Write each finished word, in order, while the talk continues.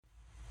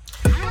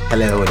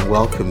Hello and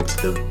welcome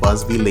to the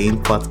Busby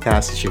Lane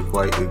podcast. It's your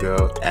boy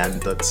Ugo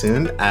and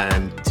Dotun,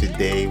 and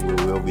today we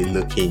will be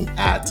looking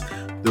at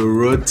the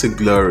road to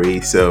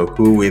glory. So,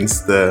 who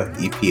wins the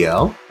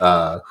EPL?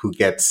 Who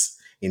gets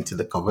into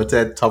the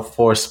coveted top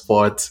four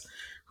spot?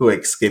 Who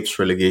escapes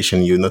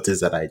relegation? You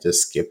notice that I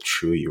just skipped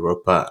through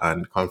Europa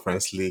and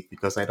Conference League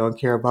because I don't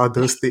care about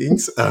those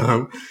things.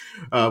 But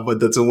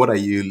Dotun, what are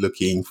you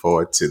looking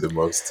forward to the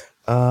most?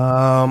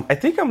 I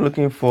think I'm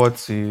looking forward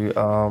to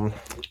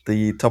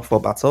the top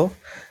four battle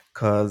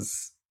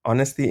because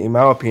honestly, in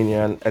my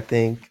opinion, I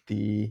think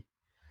the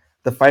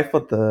fight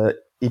for the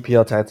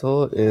EPL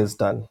title is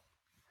done.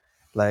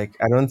 Like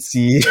I don't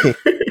see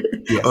yes,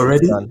 it's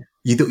Already, done.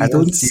 you I don't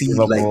don't see see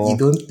like you Liverpool.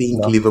 don't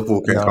think No,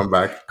 Liverpool can no, come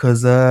back.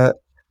 because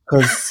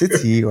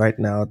City right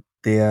now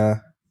they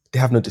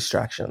have no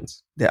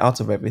distractions. They're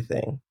out of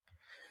everything.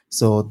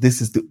 So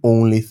this is the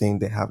only thing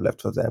they have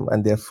left for them,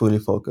 and they're fully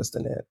focused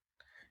on it.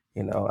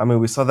 I mean,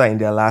 we saw that in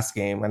their last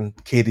game, and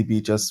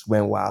KDB just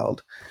went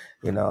wild.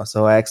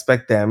 So I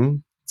expect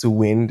them to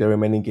win the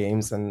remaining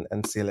games and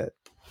seal it.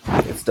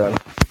 It's done.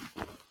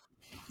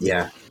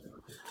 Yeah,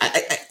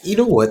 you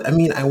know what? I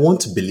mean, I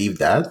want to believe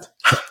that.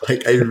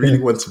 Like, I really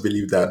want to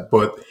believe that,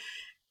 but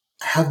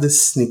I have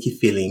this sneaky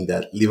feeling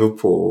that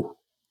Liverpool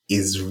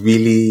is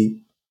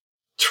really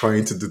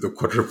trying to do the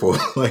quadruple,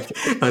 like,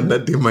 and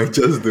that they might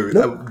just do it.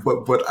 No,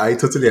 But I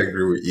totally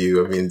agree with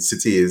you. I mean,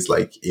 City is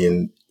like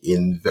in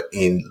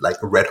like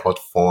red hot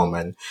form,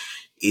 and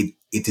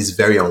it is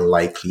very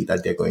unlikely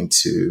that they're going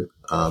to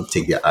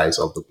take their eyes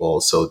off the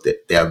ball. So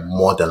they're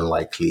more than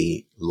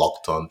likely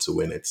locked on to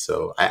win it.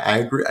 So I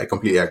agree. I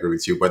completely agree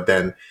with you. But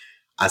then,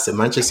 as a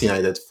Manchester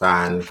United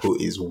fan who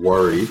is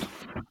worried,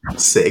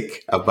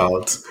 sick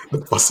about the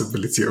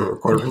possibility of a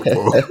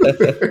quadruple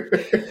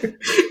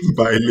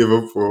by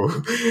Liverpool,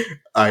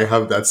 I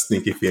have that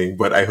sneaky feeling.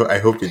 But I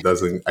hope it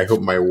doesn't. I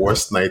hope my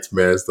worst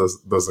nightmares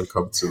doesn't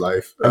come to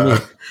life. I mean,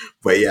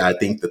 But yeah, I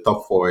think the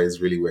top four is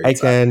really where I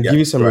it's at. can Yeah, give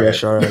you go some ahead.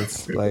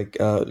 reassurance. Like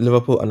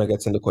Liverpool are not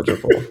getting the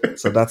quadruple,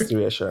 so that's the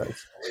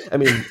reassurance. I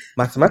mean,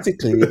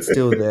 mathematically, it's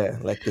still there.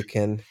 Like they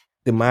can.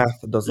 The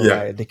math doesn't Yeah.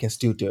 lie. They can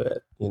still do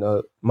it.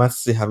 Man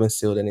City haven't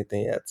sealed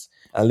anything yet,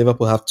 and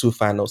Liverpool have two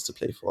finals to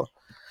play for.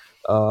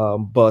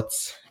 But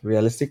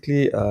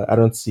realistically, I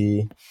don't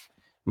see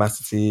Man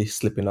City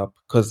slipping up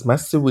because Man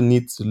City will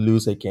need to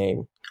lose a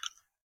game.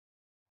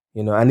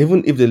 And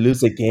even if they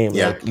lose a game,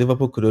 Yeah. like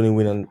Liverpool could only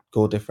win on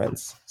goal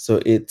difference,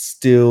 so it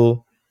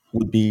still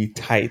would be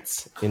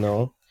tight.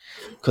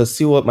 Because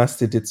see what Man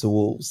City did to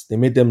Wolves. They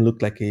made them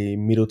look like a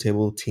middle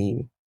table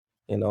team.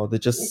 They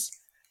just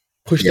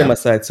pushed them Yeah.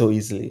 aside so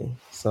easily.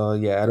 So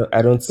yeah,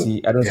 I don't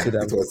see Yeah. It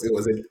them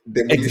was a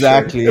demolition.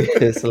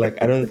 exactly. So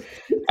like I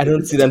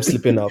don't see them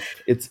slipping up.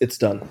 It's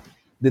done.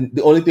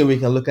 The only thing we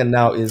can look at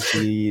now is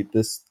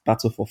this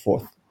battle for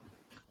fourth.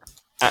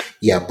 Uh,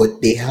 Yeah,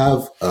 but they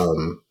have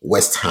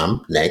West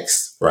Ham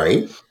next,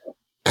 right?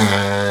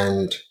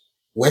 And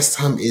West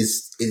Ham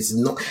is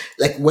not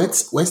like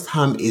West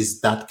Ham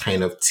is that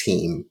kind of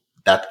team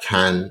that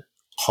can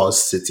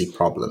cause City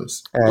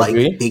problems. I Like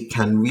agree. they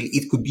can really,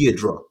 it could be a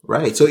draw,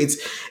 right? So it's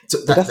so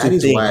But that that's the that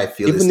is why I thing.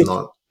 feel Even if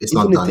it's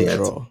even not if done they yet.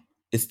 draw,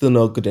 it's still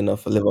not good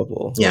enough for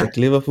Liverpool. Yeah, Like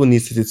Liverpool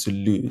needs City to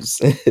lose.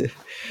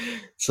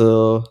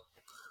 so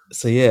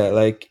so yeah,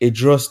 like a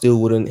draw still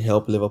wouldn't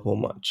help Liverpool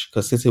much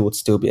because City would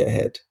still be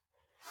ahead.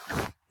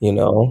 You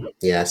know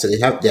yeah. So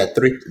they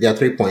are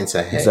 3 points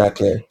ahead.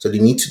 exactly, So they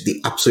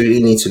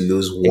absolutely need to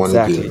lose one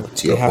exactly. game.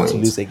 To They your have to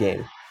point, lose a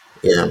game.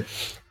 yeah,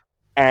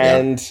 yeah.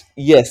 And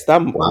yes,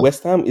 that Wow.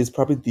 West Ham is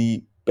probably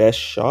the best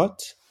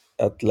shot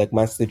at like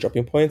Man City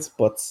dropping points,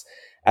 but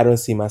I don't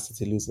see Man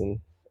City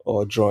losing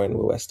or drawing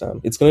with West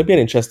Ham. It's going to be an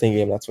interesting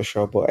game, that's for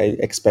sure. But I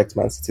expect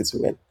Man City to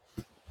win.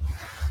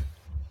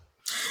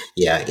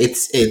 Yeah,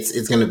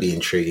 it's gonna be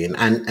intriguing,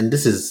 and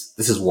this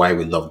is why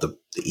we love the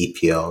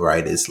EPL,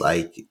 right? It's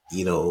like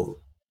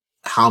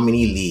how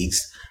many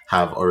leagues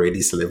have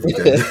already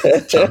celebrated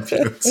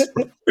champions,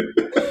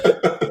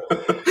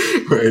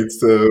 right?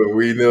 So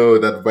we know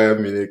that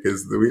Bayern Munich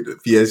is the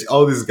PSG.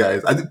 All these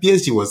guys, I think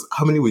PSG was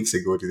how many weeks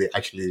ago did they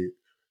actually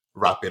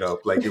wrap it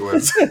up? Like it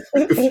was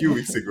a few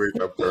weeks ago, if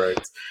I'm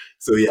correct.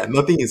 So yeah,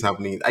 nothing is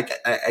happening.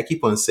 I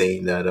keep on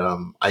saying that.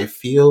 I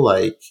feel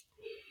like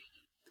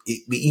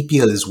the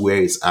EPL is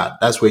where it's at.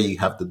 That's where you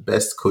have the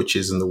best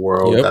coaches in the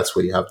world. Yep, That's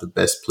where you have the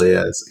best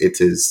players. It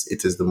is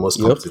the most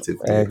yep, competitive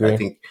I league. I agree.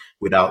 think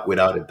without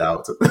a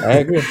doubt. I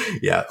agree.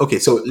 Yeah. Okay.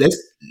 So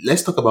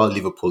let's talk about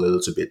Liverpool a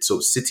little bit. So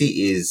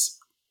City is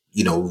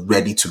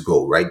ready to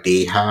go, right?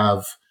 They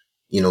have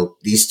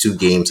these two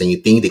games, and you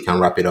think they can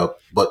wrap it up.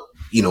 But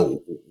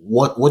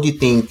what do you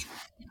think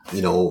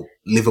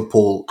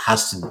Liverpool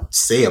has to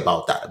say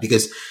about that?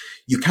 Because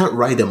you can't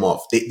write them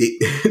off. They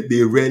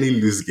they rarely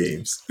lose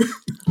games.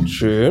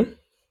 True,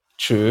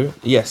 true.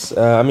 Yes,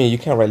 I mean you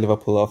can't write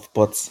Liverpool off,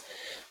 but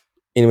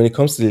when it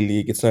comes to the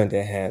league, it's not in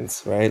their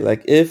hands, right?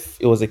 Like if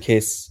it was a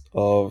case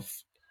of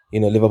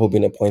Liverpool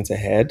being a point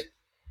ahead,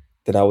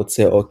 then I would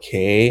say,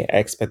 okay, I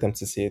expect them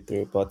to see it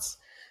through. But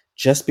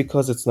just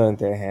because it's not in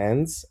their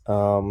hands,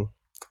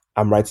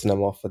 I'm writing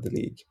them off for the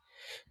league.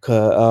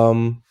 'Cause,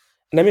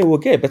 and I mean, we'll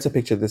get a better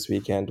picture this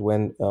weekend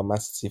when Man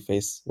City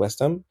face West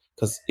Ham.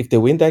 Because if they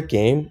win that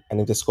game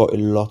and if they score a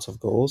lot of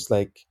goals,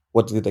 like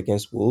what they did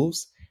against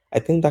Wolves, I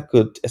think that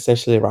could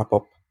essentially wrap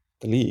up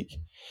the league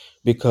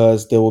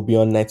because they will be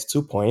on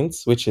 92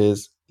 points, which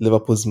is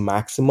Liverpool's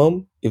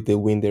maximum if they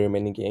win the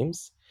remaining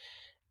games.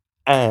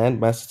 And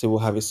Man City will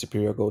have a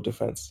superior goal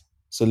difference.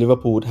 So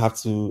Liverpool would have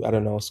to, I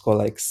don't know, score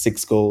like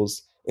 6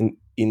 goals in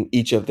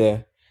each of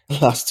their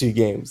last 2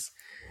 games.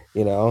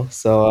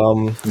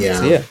 So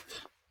Yeah. yeah.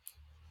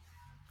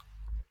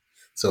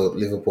 So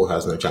Liverpool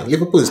has no chance.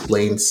 Liverpool is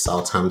playing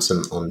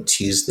Southampton on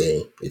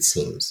Tuesday, it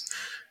seems,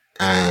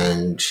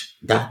 and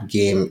that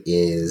game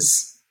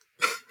is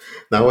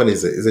that one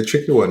is a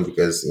tricky one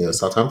because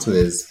Southampton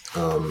is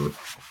hmm,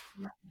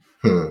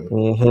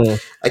 Hmm.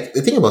 like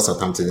the thing about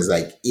Southampton is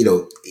like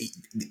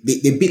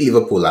they beat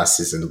Liverpool last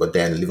season, but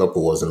then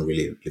Liverpool wasn't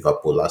really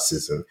Liverpool last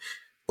season.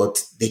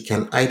 But they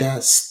can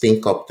either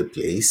stink up the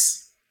place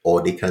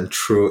or they can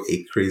throw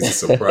a crazy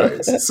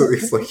surprise. So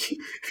it's like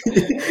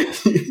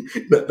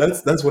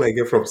that's what I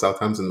get from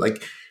Southampton.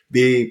 Like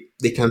they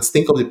can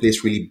stink up the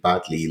place really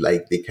badly.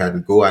 Like they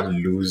can go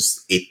and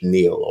lose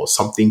 8-0 or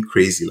something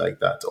crazy like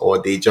that,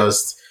 or they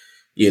just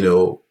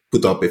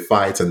put up a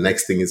fight and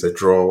next thing is a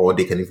draw, or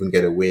they can even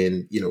get a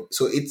win.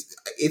 So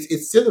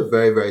it's still a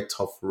very very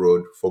tough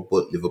road for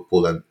both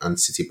Liverpool and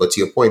City. But to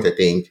your point, I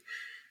think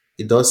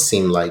it does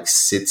seem like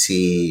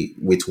City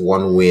with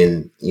one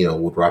win,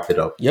 would wrap it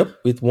up. Yep,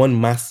 with one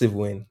massive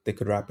win, they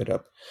could wrap it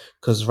up.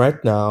 Because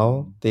right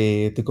now,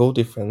 the goal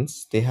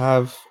difference, they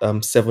have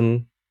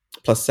 7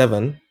 plus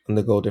 7 on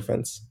the goal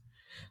difference.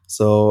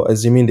 So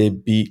assuming they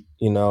beat,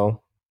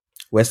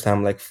 West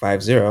Ham like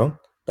 5-0,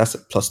 that's a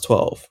plus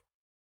 12.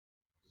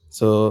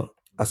 So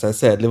as I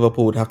said,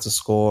 Liverpool would have to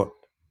score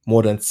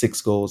more than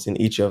 6 goals in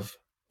each of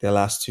their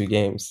last 2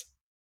 games.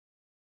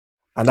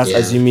 And that's Yeah,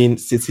 assuming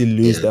City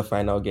lose yeah, their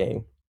final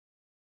game.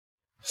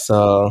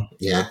 So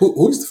yeah.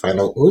 Who's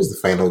the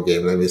final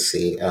game? Let me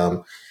see.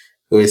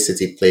 Who is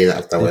City playing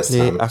after they West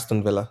play Ham?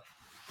 Aston Villa.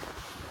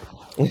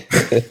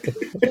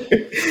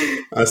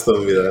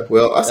 Aston Villa.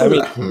 Well, I Aston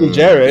mean, Villa.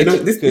 Jared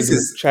This could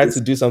is try to this.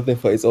 do something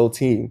for his old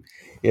team,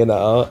 but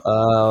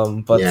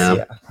Yeah,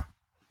 yeah,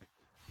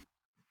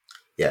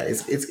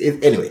 yeah.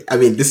 Anyway. I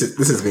mean, this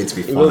is going to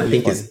be it fun. will I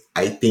be think fun.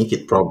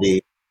 it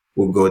probably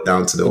will go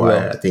down to the It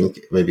wire. will. I think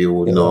maybe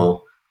we'll It will.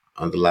 know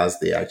on the last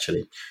day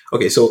actually.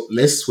 Okay, so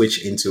let's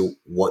switch into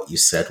what you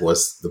said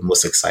was the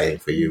most exciting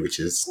for you, which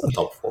is the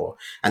top four.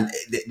 And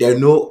there are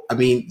no. I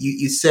mean,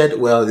 you said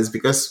well, it's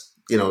because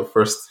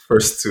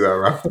first two are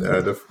wrapped.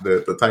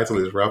 The title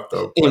is wrapped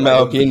up, In but I my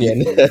don't believe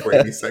opinion, you for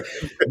any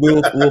second.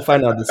 we'll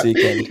find out this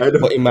weekend. I But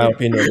don't. in my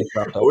opinion, it's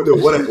wrapped up. Oh no,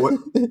 what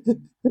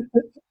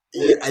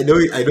yeah, I know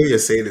you're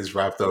saying it's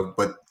wrapped up,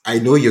 but I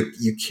know you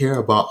care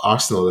about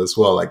Arsenal as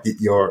well. Like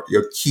your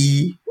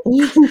key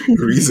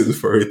reason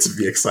for it to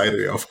be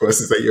excited, of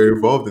course, is that you're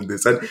involved in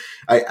this, and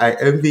I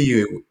envy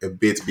you a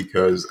bit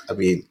because I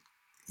mean,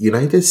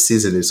 United's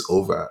season is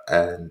over,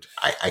 and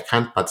I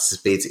can't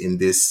participate in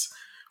this.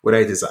 Whether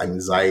it is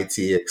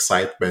anxiety,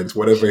 excitement,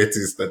 whatever it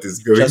is that is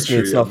going Trust me,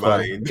 through it's your not fun.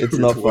 mind It's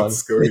with not fun.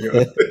 what's going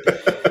on.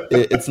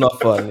 It's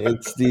not fun.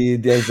 It's the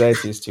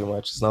anxiety is too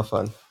much. It's not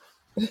fun.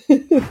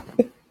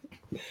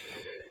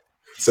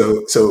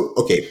 So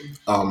okay.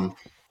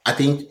 I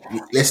think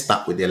let's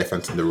start with the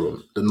elephant in the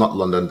room, the Not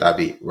London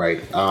Derby,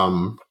 right?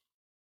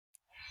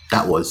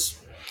 That was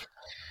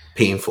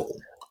painful,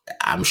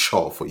 I'm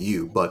sure for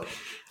you, but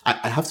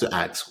I have to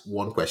ask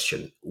one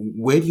question: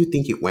 where do you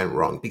think it went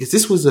wrong? Because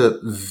this was a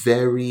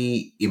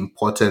very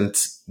important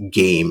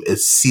game, a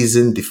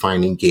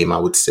season-defining game, I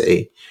would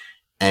say,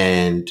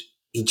 and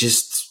it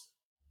just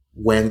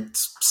went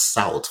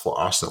south for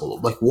Arsenal.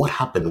 Like, what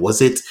happened?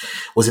 Was it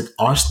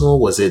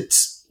Arsenal? Was it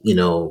you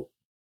know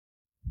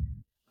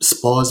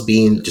Spurs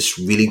being just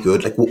really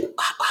good? Like,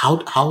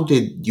 how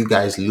did you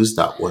guys lose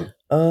that one?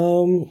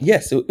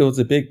 Yes, it was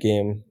a big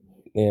game.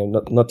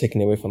 Not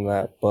taking away from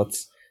that, but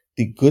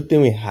the good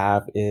thing we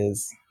have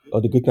is, or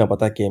the good thing about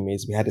that game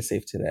is, we had a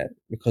safety net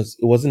because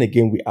it wasn't a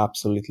game we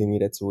absolutely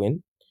needed to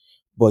win.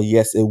 But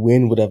yes, a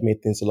win would have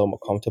made things a lot more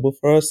comfortable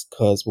for us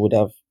because we would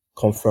have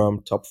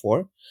confirmed top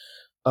four.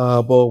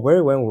 But where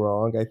it went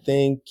wrong, I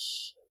think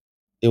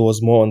it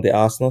was more on the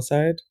Arsenal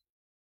side.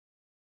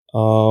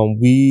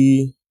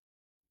 We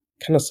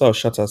kind of sort of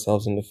shot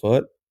ourselves in the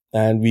foot,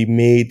 and we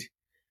made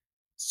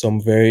some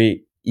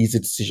very easy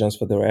decisions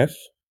for the ref,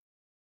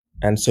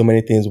 and so many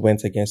things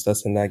went against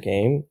us in that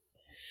game.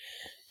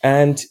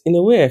 And in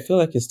a way, I feel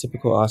like it's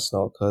typical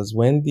Arsenal because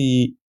when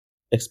the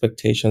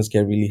expectations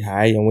get really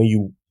high, and when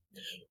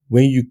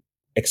you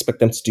expect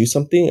them to do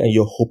something and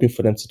you're hoping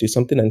for them to do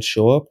something and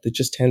show up, they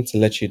just tend to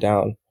let you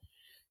down.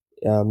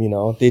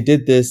 They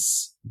did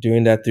this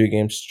during that 3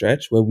 game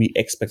stretch where we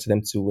expected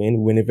them to win.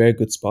 We were in a very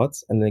good spot,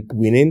 and like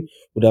winning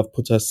would have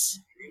put us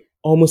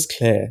almost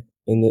clear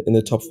in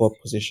the top four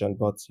position.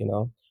 But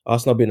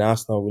Arsenal being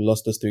Arsenal, we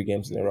lost those 3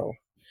 games in a row.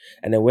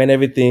 And then when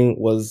everything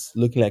was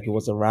looking like it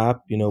was a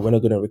wrap, we're not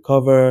going to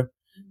recover.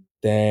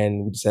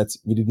 Then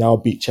we did now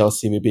beat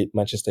Chelsea, we beat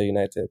Manchester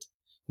United.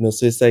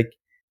 So it's like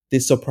they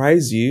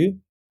surprise you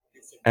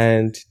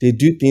and they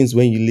do things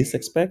when you least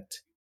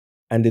expect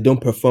and they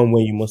don't perform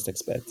when you most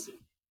expect.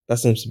 That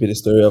seems to be the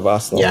story of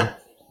Arsenal. Yeah,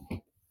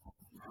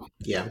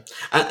 yeah,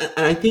 and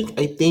I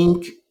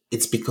think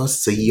it's because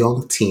it's a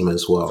young team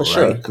as For well, right?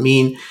 sure.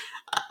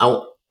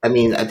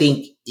 I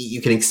think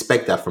you can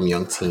expect that from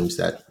young teams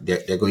that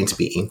they're going to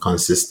be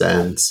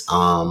inconsistent.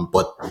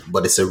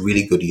 But it's a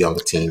really good young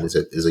team.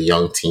 It's a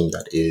young team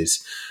that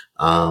is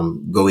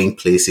going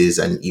places,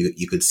 and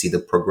you could see the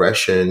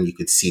progression. You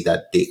could see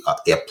that they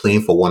are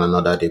playing for one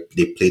another.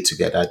 They play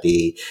together.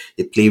 They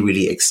play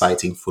really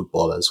exciting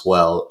football as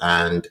well.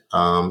 And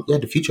yeah,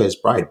 the future is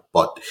bright.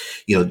 But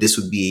this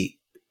would be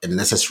a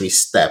necessary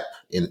step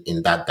in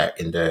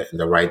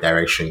the right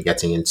direction,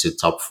 getting into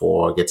top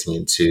four, getting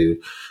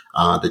into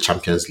the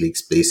Champions League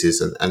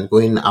spaces, and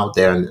going out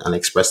there and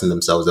expressing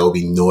themselves. There will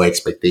be no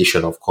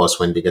expectation, of course,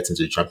 when they get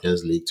into the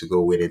Champions League to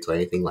go win it or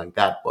anything like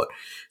that. But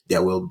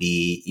there will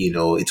be, it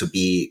will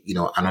be,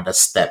 another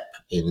step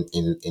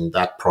in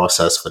that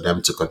process for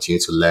them to continue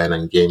to learn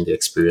and gain the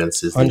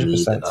experiences they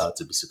need 100%.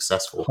 to be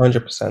successful.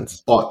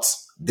 100%. But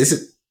this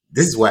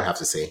is what I have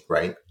to say,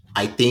 right?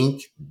 I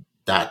think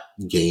that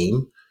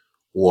game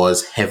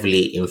was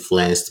heavily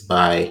influenced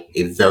by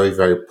a very,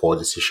 very poor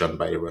decision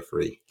by the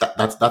referee.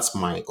 That's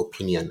my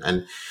opinion,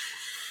 and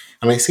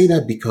I say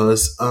that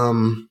because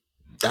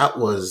that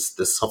was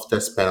the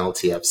softest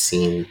penalty I've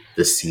seen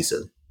this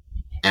season,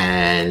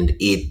 and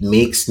it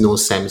makes no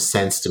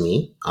sense to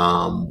me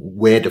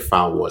where the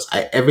foul was.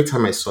 Every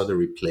time I saw the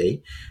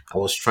replay, I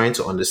was trying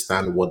to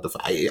understand what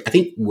I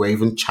think we were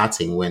even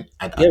chatting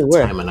at Yeah, the we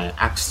were. time, and I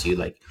asked you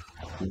like,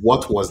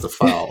 what was the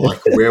foul? Like,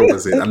 where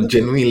was it? And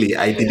genuinely,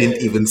 I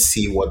didn't even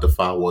see what the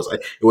foul was.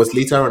 It was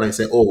later on I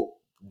said, oh,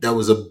 there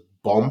was a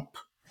bump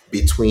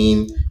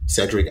between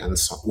Cedric and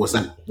Son. Was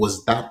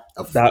that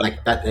That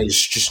like that? There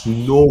is just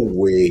no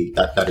way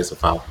that is a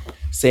foul.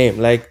 Same.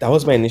 Like that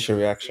was my initial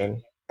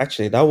reaction.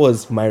 Actually, that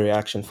was my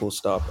reaction. Full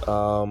stop.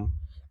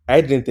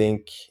 I didn't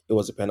think it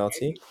was a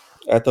penalty.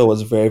 I thought it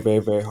was very, very,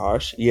 very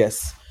harsh.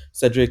 Yes,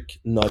 Cedric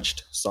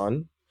nudged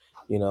Son,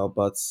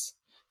 but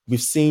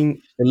we've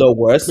seen a lot But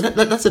worse.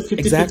 that's a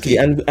Exactly,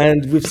 50-50.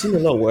 and we've seen a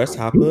lot worse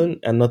happen,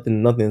 and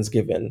nothing's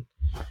given.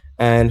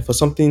 And for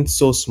something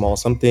so small,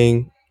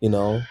 something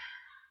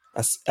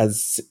as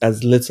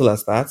little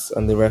as that,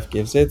 and the ref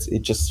gives it,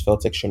 it just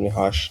felt extremely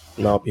harsh,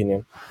 in our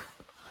opinion.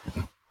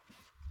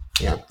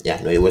 Yeah,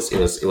 yeah, no, it was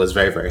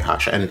very, very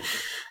harsh, and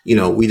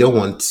we don't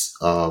want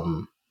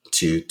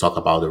to talk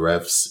about the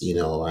refs,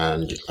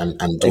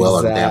 and dwell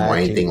on them or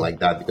anything Exactly. like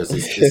that, because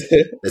it's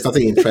there's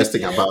nothing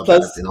interesting about that.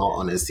 Plus, In all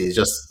honesty, it's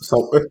just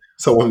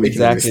someone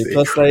making a exactly. mistake,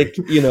 Plus, right?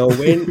 like,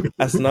 when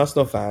as an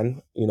Arsenal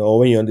fan,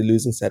 when you're on the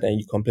losing side and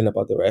you complain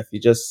about the ref,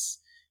 it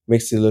just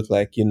makes it look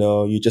like,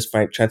 you just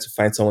trying to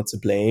find someone to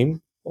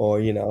blame,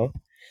 or,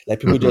 like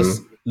people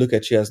just Hmm. look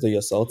at you as though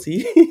you're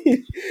salty.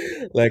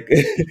 Like,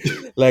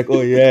 like,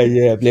 oh yeah,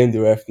 yeah, blame the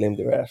ref,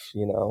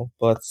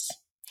 But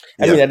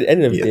I mean, Yeah, at the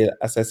end of the yeah. day,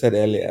 as I said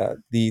earlier,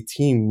 the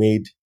team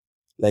made,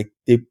 like,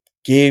 they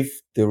gave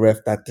the ref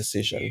that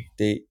decision.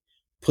 They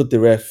put the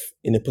ref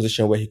in a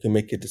position where he can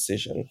make a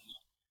decision,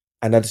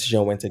 and that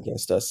decision went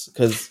against us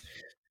because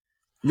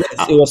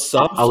yes, it was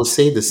I would soft,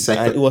 say the and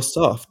second. it was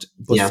soft,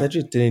 but Yeah,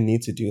 Cedric didn't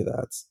need to do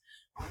that,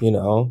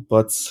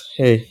 But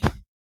hey,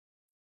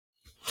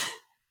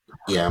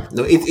 yeah.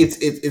 No,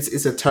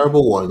 it's a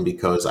terrible one,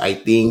 because I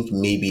think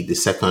maybe the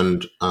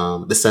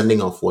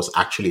sending off was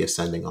actually a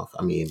sending off.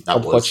 I mean, that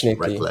was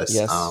unfortunately, reckless.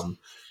 yes.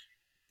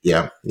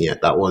 Yeah, yeah,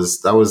 that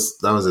was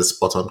a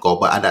spot on call.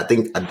 But I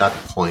think at that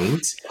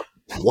point,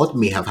 what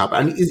may have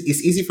happened, and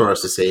it's easy for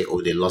us to say,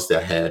 oh, they lost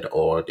their head,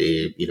 or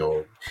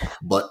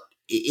but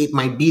it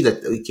might be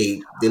that,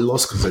 okay, they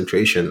lost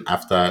concentration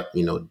after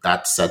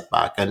that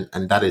setback, and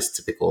that is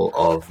typical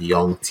of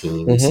young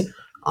teams.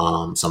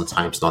 Hmm.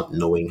 Sometimes not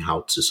knowing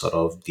how to sort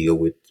of deal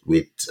with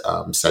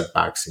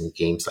setbacks in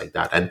games like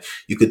that, and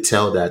you could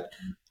tell that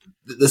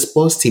the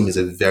sports team is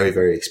a very,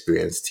 very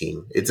experienced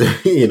team. It's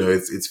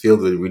it's filled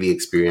with really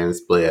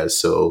experienced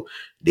players, so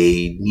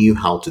they knew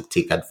how to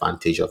take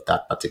advantage of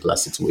that particular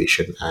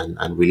situation,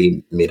 and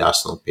really made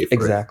Arsenal pay for it.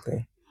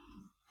 Exactly.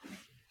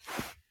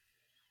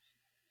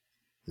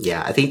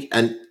 Yeah, I think,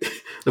 and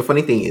the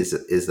funny thing is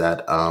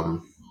that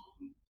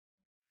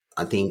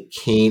I think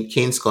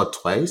Kane scored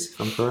twice, if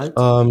I'm correct,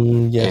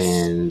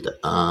 Yes.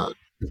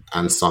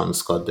 and Son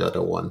scored the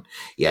other one.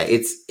 Yeah,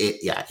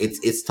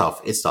 it's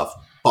tough. It's tough,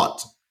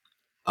 but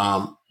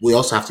we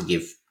also have to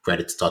give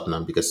credit to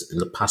Tottenham, because in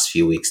the past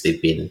few weeks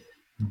they've been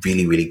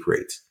really, really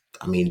great.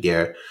 I mean,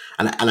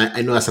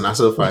 I know, as an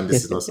Arsenal fan,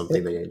 this is not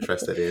something that you're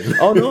interested in,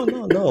 Oh no,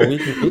 no, no. We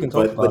can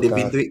talk but about they've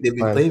been that. doing, they've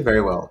been Fine. playing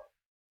very well.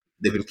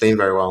 They've been playing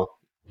very well.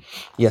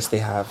 Yes, they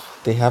have.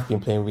 They have been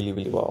playing really,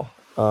 really well.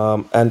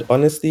 And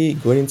honestly,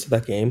 going into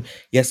that game,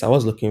 yes, I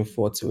was looking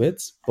forward to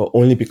it, but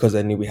only because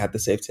I knew we had the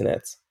safety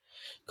net.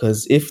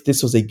 Because if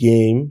this was a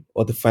game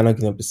or the final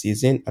game of the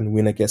season and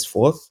winner gets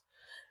fourth,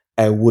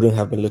 I wouldn't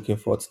have been looking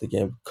forward to the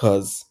game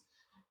because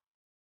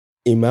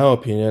In my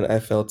opinion, I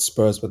felt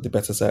Spurs were the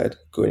better side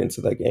going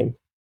into that game.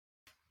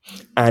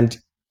 And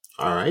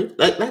All right,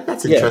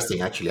 that's yeah,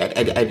 interesting. Actually,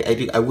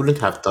 I wouldn't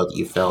have thought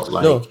you felt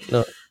like no,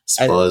 no.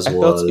 Spurs I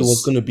felt it was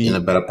was gonna in a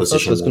be better I felt it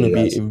position was than gonna you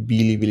be guys. a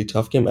really, really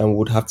tough game and we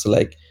would have to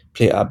like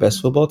play our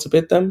best football to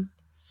beat them,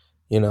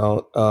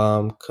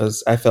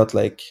 because I felt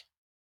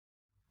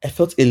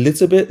a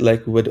little bit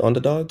like we were the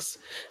underdogs.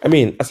 I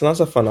mean, as an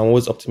Arsenal fan, I'm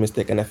always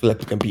optimistic and I feel like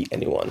we can beat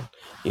anyone,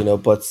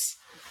 but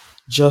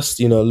just,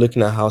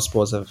 looking at how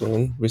Spurs have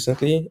been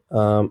recently,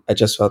 I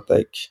just felt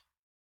like,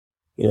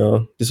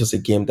 this was a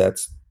game that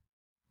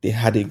they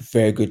had a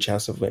very good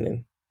chance of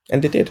winning.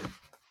 And they did.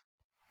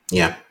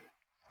 Yeah,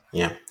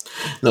 yeah.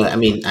 No, I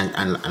mean,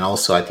 and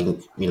also I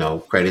think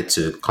credit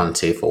to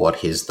Conte for what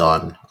he's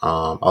done.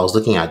 I was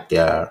looking at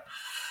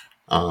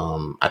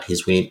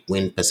his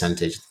win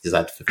percentage is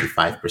at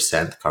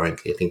 55%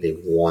 currently. I think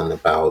they've won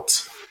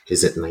about,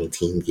 is it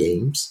 19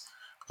 games?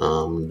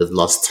 They've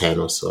lost 10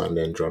 or so and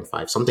then drawn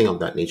five, something of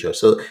that nature.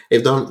 So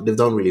they've done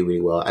really,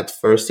 really well. At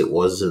first it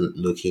wasn't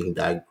looking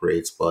that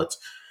great, but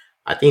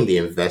I think the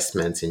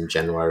investment in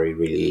January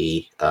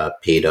really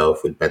paid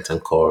off with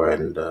Bentancur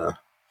and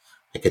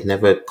I could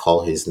never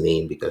call his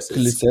name because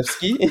it's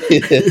Kulusevski.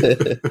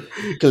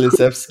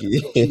 Kulusevski.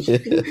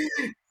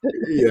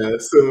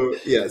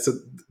 so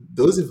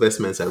those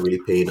investments are really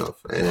paying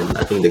off, and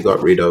I think they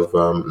got rid of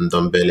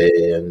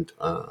Ndombele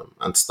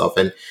and stuff,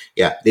 and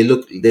yeah, they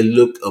look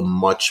a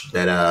much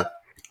better,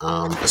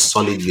 a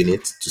solid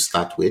unit to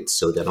start with,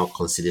 so they're not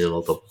conceding a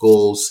lot of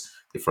goals.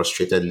 They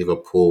frustrated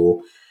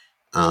Liverpool,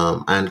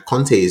 and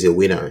Conte is a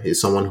winner.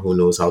 He's someone who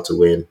knows how to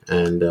win,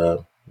 and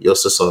you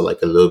also saw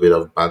like a little bit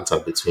of banter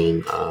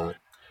between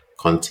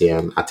Conte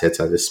and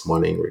Ateta this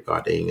morning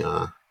regarding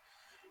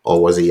or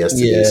was it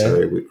yesterday? Yeah.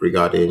 Sorry,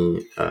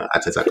 regarding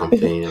Ateta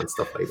complaining and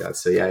stuff like that.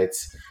 So yeah,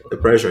 it's the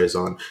pressure is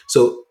on.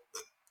 So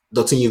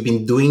Dotun, you've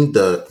been doing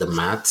the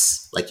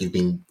maths, like you've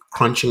been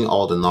crunching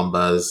all the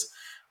numbers.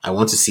 I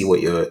want to see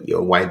what your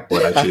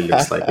whiteboard actually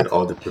looks like with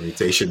all the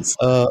permutations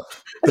uh,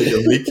 that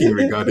you're making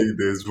regarding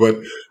this. But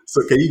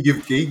so can you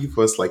give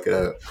us like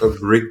a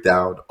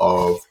breakdown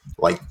of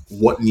like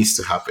what needs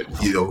to happen?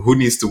 Who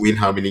needs to win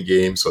how many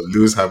games or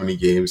lose how many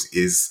games?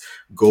 Is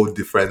goal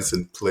difference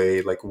in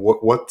play? Like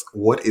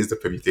what is the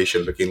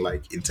permutation looking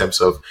like in terms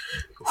of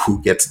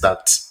who gets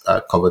that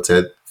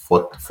coveted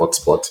fourth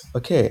spot?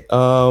 okay.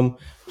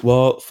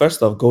 Well,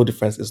 first off, goal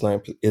difference is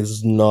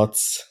not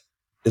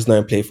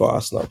in play for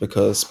Arsenal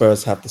because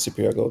Spurs have the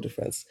superior goal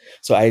difference.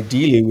 So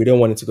ideally, we don't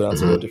want it to go down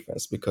to goal Hmm.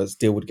 difference because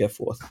they would get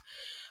fourth.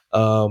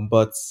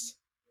 But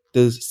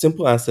the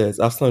simple answer is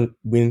Arsenal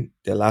win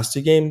their last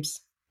two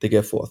games, they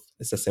get fourth.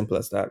 It's as simple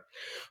as that.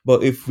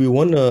 But if we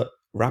want to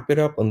wrap it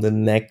up on the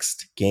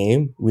next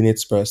game, we need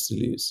Spurs to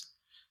lose.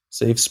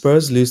 So if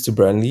Spurs lose to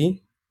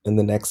Burnley in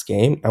the next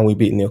game and we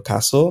beat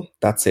Newcastle,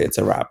 that's it. It's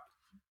a wrap.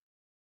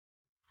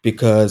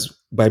 Because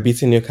by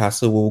beating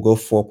Newcastle, we'll go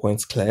 4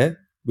 points clear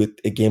with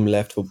a game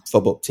left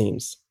for both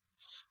teams.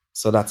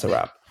 So that's a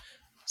wrap.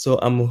 So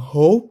I'm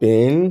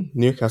hoping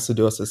Newcastle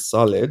do us a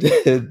solid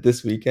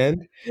this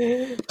weekend.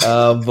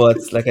 But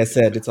like I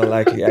said, it's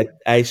unlikely.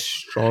 I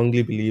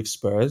strongly believe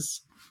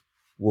Spurs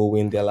will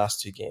win their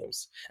last two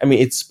games. I mean,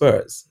 it's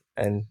Spurs,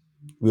 and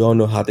we all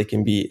know how they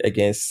can be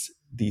against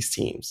these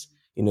teams.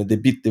 They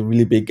beat the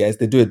really big guys.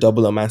 They do a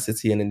double on Man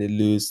City, and then they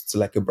lose to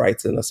like a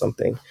Brighton or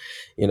something.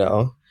 You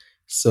know,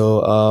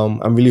 so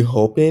I'm really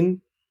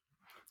hoping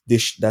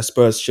that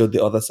Spurs show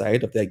the other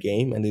side of their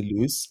game and they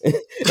lose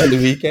on the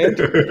weekend.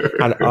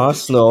 And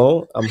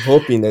Arsenal, I'm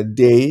hoping that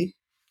they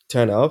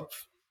turn up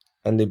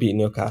and they beat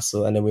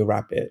Newcastle and then we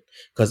wrap it.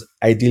 Because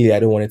ideally, I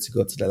don't want it to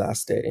go to the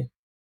last day.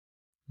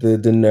 The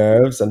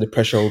nerves and the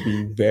pressure will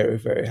be very,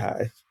 very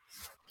high.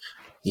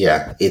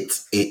 Yeah,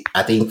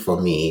 I think for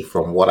me,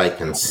 from what I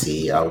can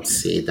see, I would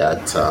say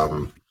that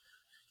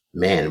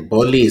man,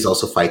 Burnley is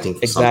also fighting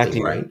for something,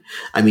 Exactly. right?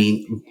 I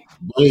mean,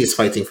 Burnley is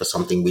fighting for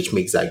something, which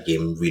makes that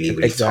game really,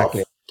 really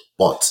Exactly. tough.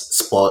 But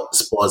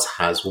Spurs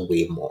has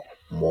way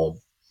more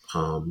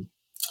um,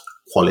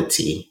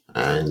 quality,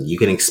 and you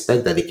can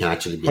expect that they can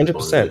actually beat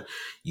 100%. Burnley.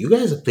 You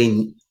guys are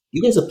playing.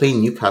 You guys are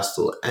playing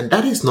Newcastle, and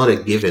that is not a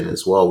given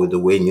as well. With the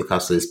way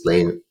Newcastle is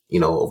playing,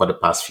 over the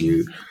past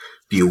few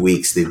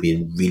weeks, they've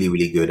been really,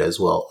 really good as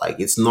well. Like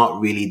it's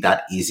not really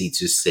that easy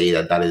to say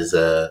that is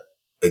a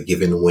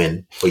given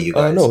win for you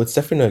No, guys. it's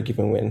definitely not a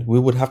given win. We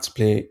would have to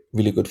play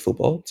really good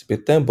football to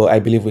beat them, but I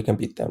believe we can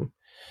beat them.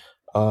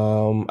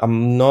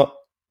 I'm not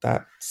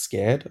that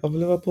scared of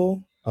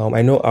Liverpool.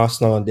 I know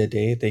Arsenal on their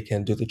day they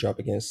can do the job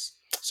against.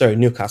 Sorry,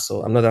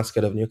 Newcastle. I'm not that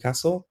scared of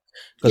Newcastle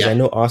because I Yeah,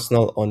 know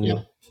Arsenal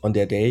yeah, on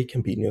their day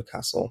can beat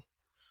Newcastle.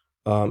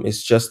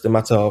 It's just a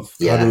matter of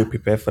how do we yeah,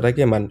 prepare for that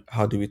game and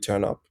how do we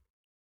turn up.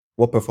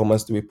 What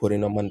performance do we put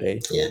in on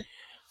Monday? yeah.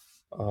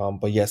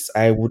 But yes,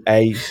 I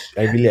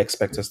really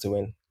expect us to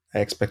win. I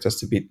expect us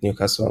to beat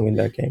Newcastle and win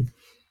that game.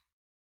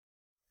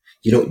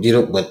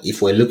 But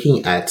if we're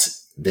looking at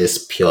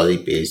this purely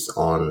based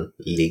on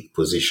league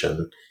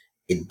position,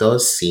 it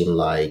does seem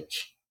like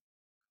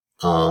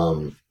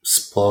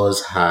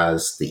Spurs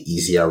has the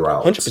easier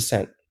route.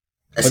 100%.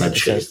 100%.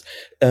 essentially.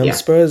 Yeah,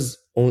 Spurs'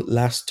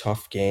 last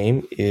tough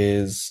game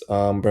is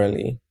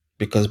Burnley,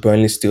 because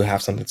Burnley still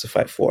have something to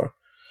fight for.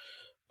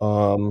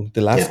 The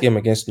last yeah. game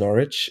against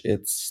Norwich,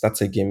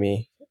 that's a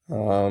gimme.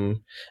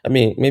 I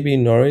mean, maybe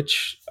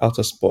Norwich, out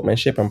of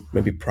sportsmanship and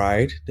maybe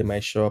pride, they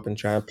might show up and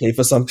try and play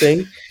for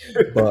something,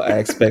 but I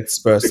expect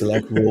Spurs to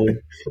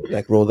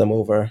like roll them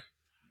over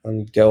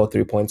and get all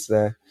 3 points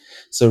there.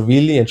 So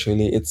really and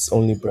truly, it's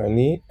only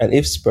Burnley, and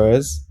if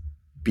Spurs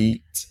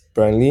beat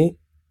Burnley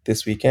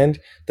this weekend,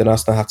 then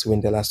Arsenal have to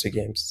win their last two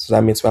games. So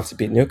that means we have to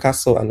beat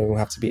Newcastle and then we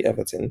have to beat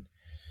Everton.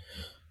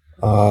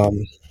 Um,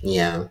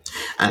 Yeah,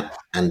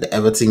 and the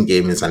Everton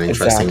game is an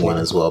interesting one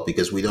exactly. as well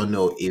because we don't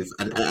know if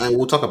and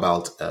we'll talk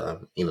about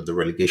the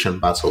relegation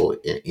battle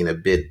in a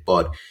bit,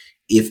 but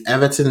if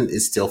Everton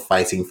is still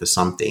fighting for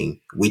something,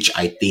 which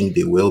I think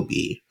they will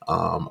be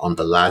on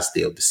the last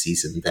day of the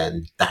season,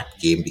 then that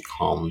game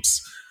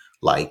becomes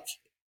like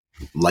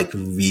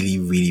really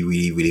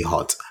really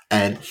hot,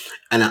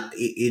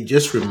 it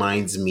just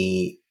reminds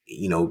me,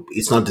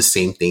 it's not the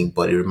same thing,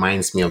 but it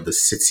reminds me of the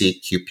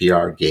City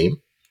QPR game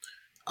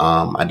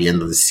at the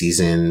end of the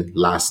season,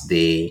 last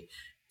day.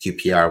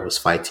 QPR was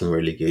fighting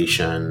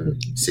relegation.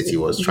 City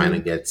was trying to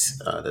get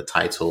the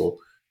title.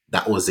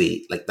 That was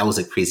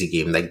a crazy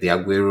game. Like the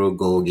Aguero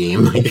goal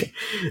game,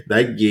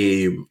 that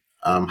game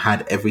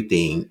had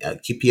everything.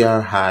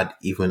 QPR had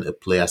even a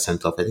player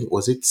sent off. I think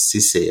was it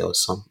Cisse or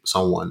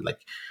someone like.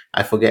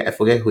 I forget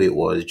who it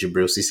was,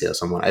 Jibril Cisse or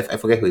someone. I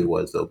forget who it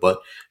was though, but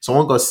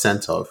someone got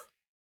sent off.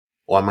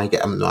 Or I might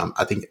get. No,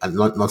 I think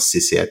not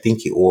Cisse. I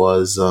think it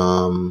was.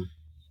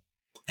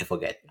 I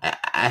forget.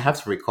 I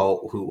have to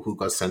recall who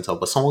got sent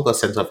off, but someone got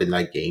sent off in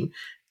that game,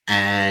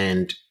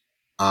 and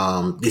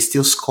they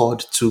still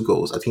scored two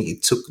goals. I think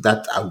it took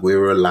that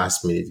Aguero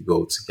last minute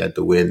goal to get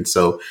the win.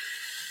 So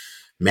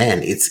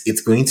man,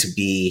 it's going to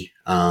be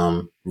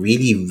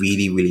really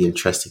really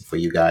interesting for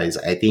you guys.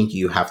 I think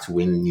you have to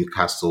win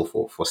Newcastle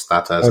for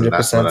starters, and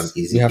that's not 100%. an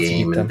We easy have to beat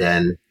game. And them.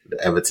 then the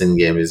Everton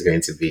game is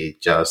going to be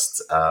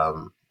just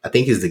I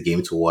think is the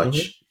game to Hmm.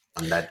 watch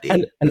on that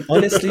And day. and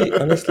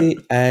honestly,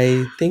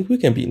 I think we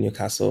can beat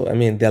Newcastle. I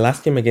mean, their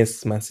last game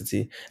against Man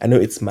City, I know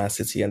it's Man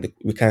City, and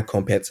we can't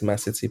compare it to Man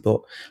City,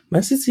 but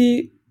Man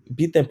City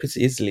beat them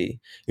pretty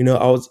easily.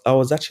 I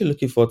was actually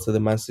looking forward to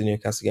the Man City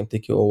Newcastle game,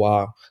 thinking, oh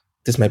wow,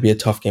 this might be a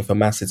tough game for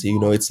Man City.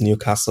 It's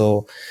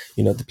Newcastle.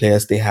 The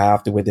players they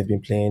have, the way they've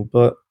been playing,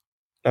 but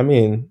I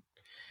mean,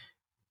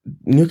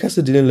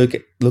 Newcastle didn't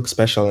look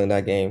special in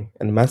that game,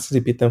 and Man City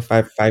beat them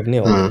 5-0.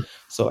 Mm,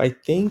 So I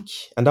think,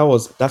 and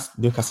that's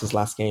Newcastle's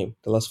last game.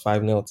 They lost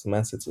 5-0 to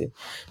Man City.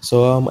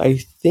 So I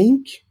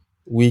think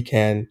we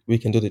can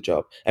do the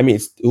job. I mean,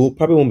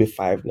 probably won't be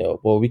 5-0,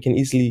 but we can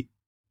easily,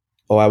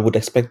 or I would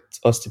expect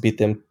us to beat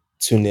them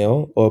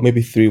 2-0 or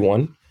maybe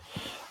 3-1.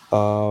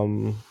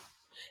 Um,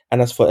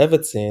 and as for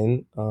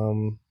Everton,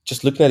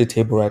 just looking at the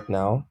table right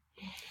now,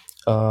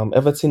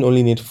 Everton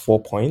only need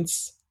 4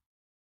 points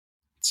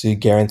to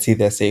guarantee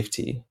their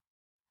safety,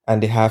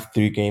 and they have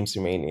 3 games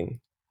remaining.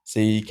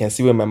 So you can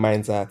see where my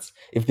mind's at.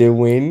 If they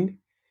win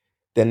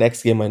the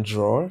next game and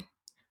draw,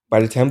 by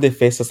the time they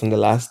face us on the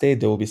last day,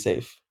 they will be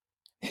safe.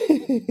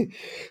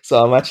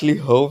 So I'm actually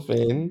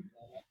hoping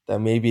that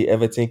maybe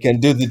Everton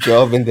can do the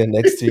job in the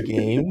next 2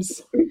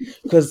 games.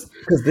 Because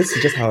this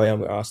is just how I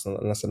am with Arsenal,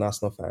 and as an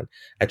Arsenal fan,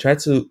 I try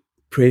to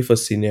pray for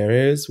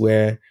scenarios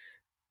where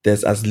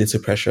there's as little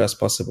pressure as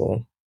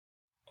possible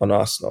on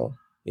Arsenal,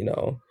 you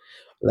know,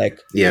 like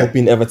yeah.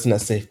 hoping Everton are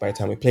safe by the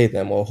time we play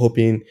them, or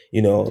hoping,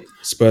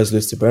 Spurs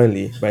lose to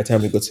Burnley by the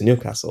time we go to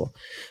Newcastle,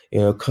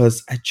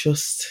 because I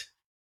just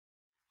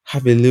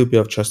have a little bit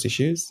of trust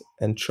issues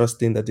and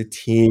trusting that the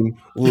team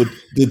would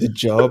do the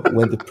job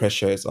when the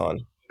pressure is on,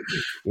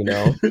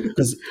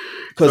 because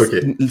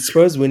Okay.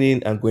 Spurs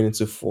winning and going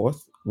into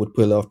fourth would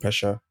put a lot of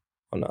pressure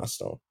on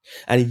Arsenal.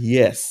 And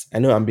yes, I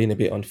know I'm being a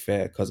bit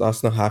unfair because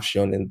Arsenal have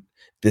shown in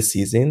this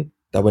season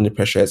that when the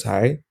pressure is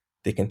high,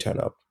 they can turn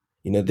up.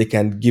 They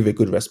can give a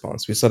good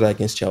response. We saw that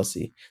against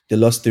Chelsea. They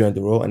lost 3 in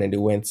a row and then they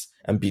went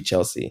and beat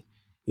Chelsea.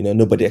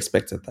 Nobody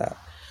expected that.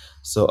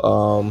 So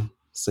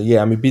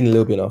yeah, I'm being a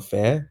little bit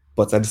unfair,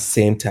 but at the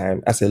same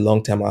time, as a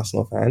long-term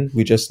Arsenal fan,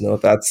 we just know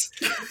that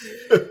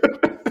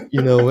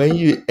when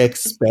you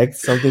expect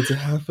something to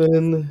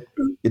happen,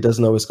 it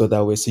doesn't always go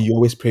that way. So you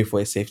always pray for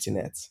a safety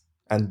net.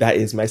 And that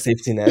is my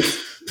safety net,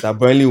 that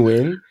Burnley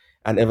win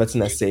and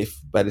Everton are safe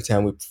by the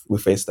time we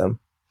face them.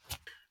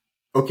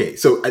 Okay,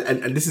 so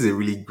and this is a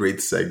really great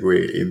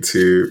segue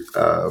into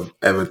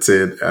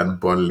Everton and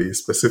Burnley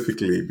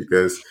specifically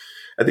because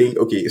I think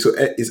okay, so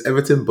it's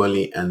Everton,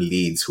 Burnley, and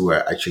Leeds who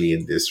are actually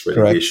in this Correct.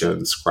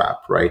 relegation scrap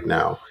right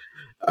now,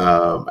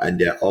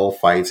 and they're all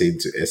fighting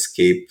to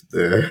escape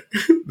the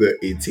the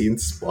 18th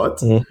spot,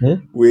 Hmm.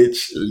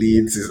 which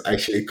Leeds is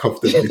actually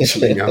comfortably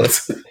chilling out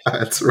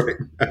at right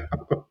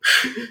now.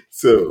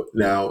 So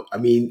now, I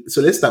mean,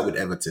 so let's start with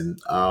Everton.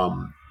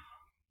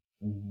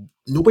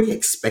 Nobody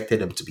expected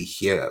them to be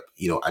here,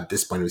 at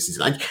this point of the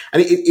season.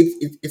 And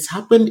it's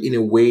happened in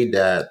a way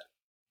that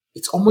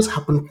it's almost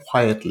happened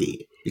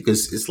quietly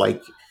because it's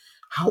like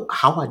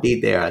how are they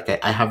there?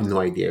 Like I have no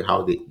idea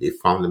how they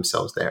found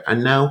themselves there.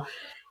 And now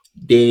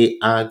they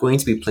are going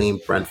to be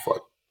playing Brentford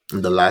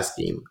in the last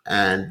game.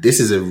 And this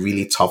is a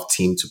really tough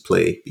team to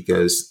play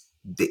because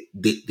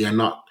they're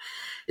not,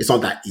 it's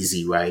not that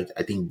easy, right?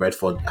 I think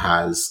Brentford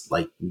has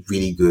like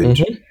really good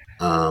Hmm.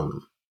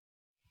 um,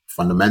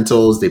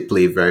 fundamentals. They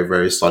play very,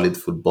 very solid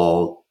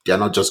football. They're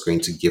not just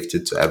going to gift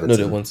it to No,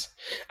 they Everton. won't.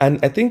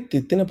 And I think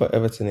the thing about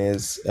Everton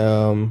is,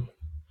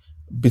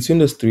 between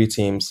those three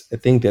teams, I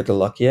think they're the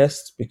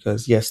luckiest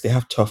because yes, they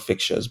have tough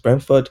fixtures.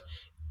 Brentford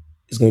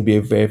is going to be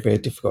a very, very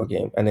difficult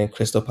game, and then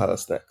Crystal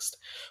Palace next.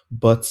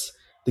 But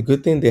the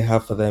good thing they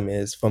have for them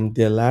is from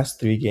their last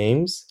three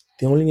games,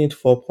 they only need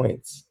 4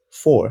 points.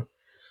 Four.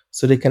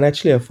 So they can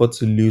actually afford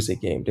to lose a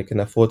game. They can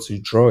afford to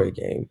draw a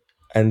game,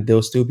 and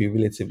they'll still be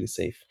relatively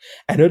safe.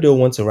 I know they'll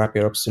want to wrap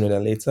it up sooner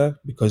than later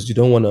because you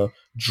don't want to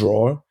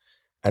draw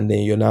and then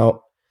you're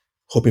now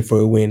hoping for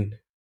a win,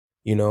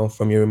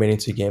 from your remaining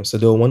two games. So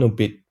they'll want to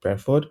beat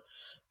Brentford.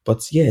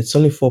 But yeah, it's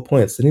only 4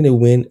 points. They need a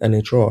win and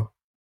a draw,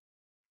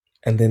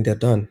 and then they're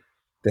done.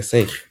 They're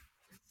safe.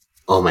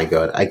 Oh my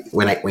god!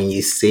 When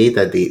you say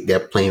that they're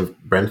playing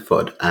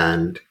Brentford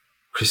and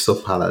Crystal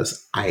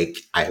Palace, I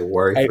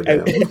worry I, for I,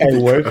 them I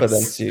worry for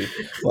them because too.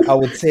 But I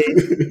would say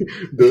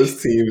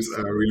those teams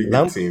are really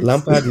good teams.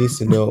 Lampard needs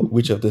to know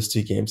which of those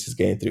two games he's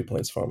getting 3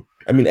 points from.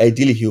 I mean,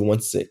 ideally he'll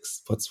want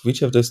six, but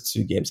which of those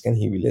two games can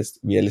he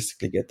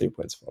realistically get 3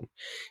 points from?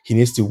 He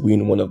needs to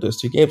win one of those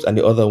two games, and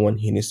the other one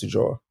he needs to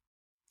draw.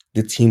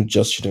 The team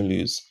just shouldn't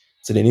lose.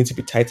 So they need to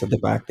be tight at the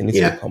back. They need to be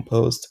Yeah,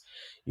 composed.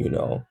 You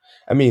know,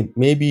 I mean,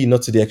 maybe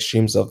not to the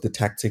extremes of the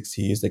tactics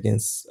he used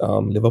against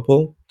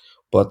Liverpool,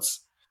 but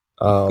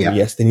yeah.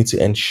 yes, they need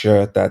to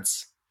ensure that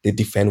they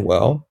defend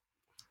well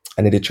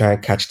and then they try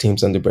and catch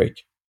teams on the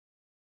break.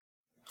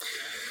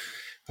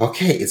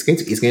 Okay, it's going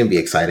to be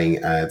exciting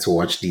to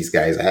watch these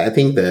guys. I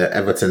think the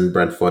Everton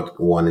Brentford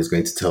one is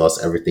going to tell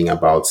us everything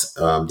about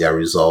their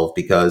resolve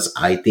because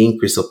I think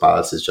Crystal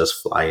Palace is just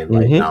flying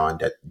right Mm-hmm. now, and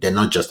that they're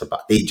not just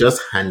about. They just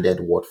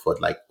handed Watford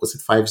like was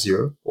it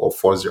 5-0 or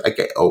 4-0?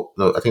 Okay, oh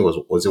no, I think it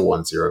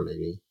 1-0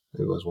 maybe.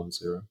 It was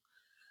 1-0.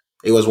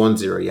 It was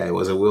 1-0. Yeah, it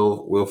was a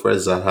Wilfred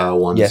Zaha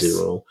one Yes.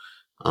 zero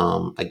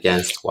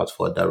against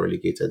Watford that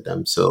relegated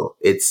them. So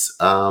it's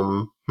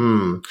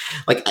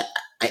like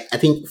I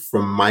think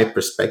from my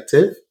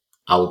perspective,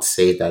 I would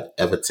say that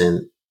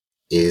Everton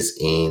is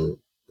in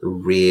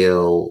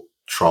real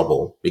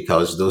trouble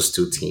because those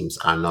two teams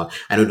are not.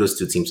 I know those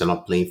two teams are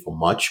not playing for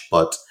much,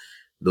 but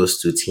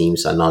those two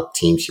teams are not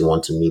teams you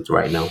want to meet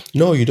right now.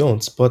 No, you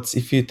don't. But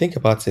if you think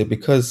about it,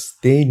 because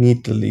they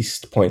need the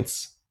least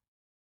points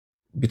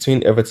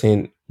between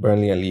Everton,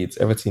 Burnley, and Leeds,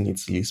 Everton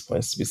needs the least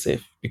points to be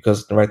safe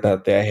because right now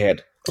they're ahead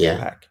of the Yeah,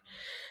 pack.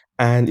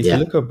 And if you yeah,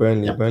 look at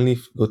Burnley, yeah, Burnley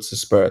go to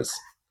Spurs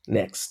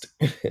next.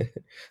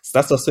 So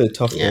that's also a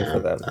tough game for yeah.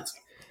 them, That's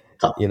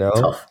tough, you know.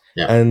 tough.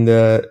 Yeah,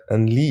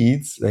 And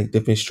Leeds, like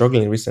they've been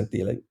struggling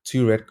recently, like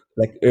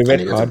a and red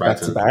they go to card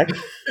back to Brighton. back,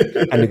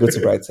 and they go to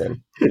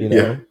Brighton.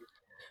 Yeah,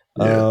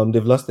 yeah.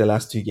 They've lost their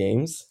last two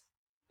games,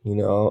 you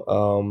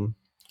know.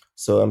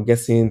 So I'm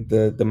guessing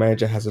the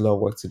manager has a lot of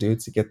work to do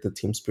to get the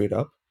team spirit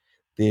up.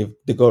 They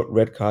got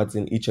red cards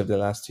in each of the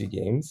last two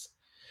games.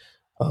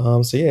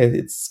 So yeah,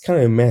 it's kind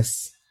of a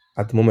mess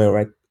at the moment,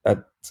 right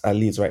at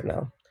Leeds right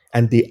now,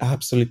 and they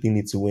absolutely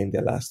need to win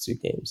their last two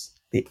games.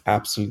 They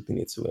absolutely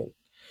need to win.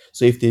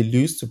 So if they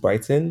lose to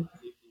Brighton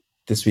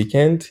this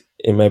weekend,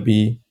 it might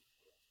be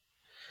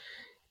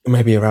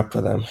a wrap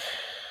for them.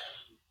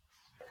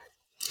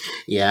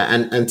 Yeah,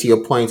 and to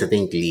your point, I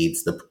think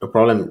Leeds, the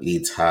problem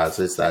Leeds has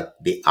is that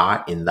they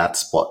are in that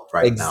spot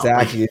right now.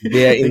 Like, Exactly,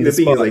 they are in like the the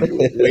thing is spot, like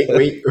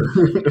wait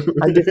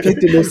and they've played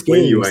the most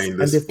when you are games. in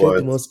the And they've played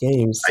the spot most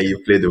games. and you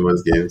play the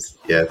most games,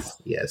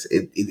 yes, yes,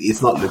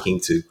 it's not looking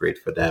too great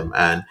for them,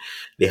 and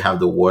they have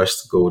the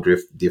worst goal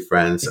drift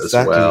difference as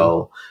Exactly,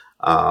 well.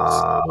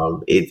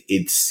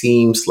 It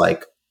seems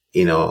like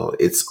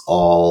it's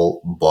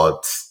all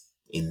but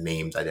in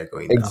name that they're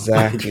going down.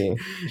 Like exactly,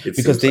 it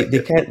because seems they like they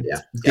it. can't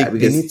Yeah, yeah,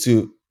 they need because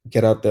to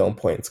get out there on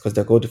points because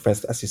their goal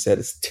defense, as you said,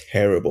 is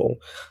terrible.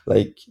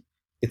 Like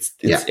it's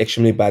yeah.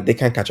 extremely bad. They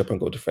can't catch up on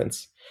goal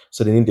defense,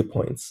 so they need the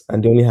points,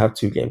 and they only have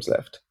two games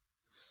left.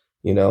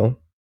 You know,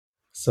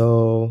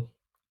 so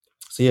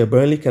yeah,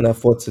 Burnley can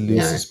afford to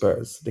lose to Yeah,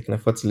 Spurs. They can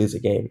afford to lose a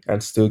game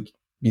and still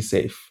be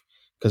safe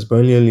because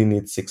Burnley only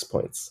needs 6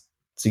 points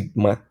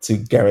to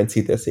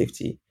guarantee their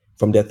safety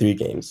from their three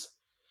games.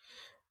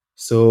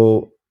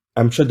 So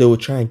I'm sure they will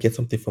try and get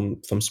something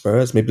from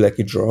Spurs, maybe like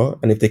a draw,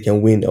 and if they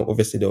can win,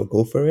 obviously they'll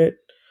go for it.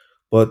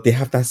 But they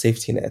have that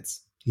safety net.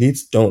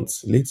 Leeds don't.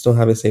 Leeds don't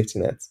have a safety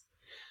net.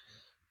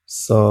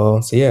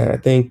 So yeah, I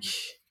think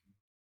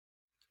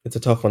it's a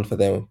tough one for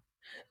them.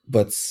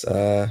 But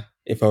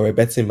if I were a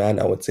betting man,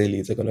 I would say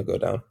Leeds are gonna go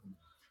down.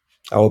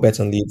 I will bet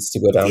on Leeds to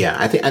go down. yeah.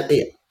 I think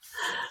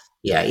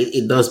yeah,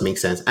 it does make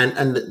sense.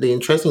 And the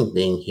interesting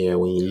thing here,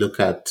 when you look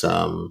at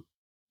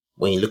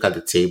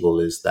the table,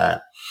 is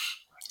that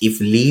if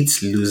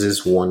Leeds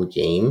loses one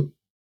game,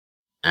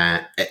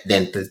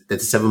 then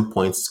 37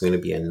 points is going to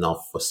be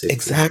enough for City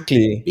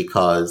Exactly.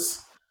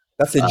 because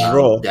That's a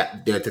draw.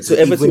 that So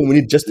even Everton will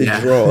need just a yeah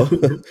draw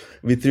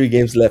with 3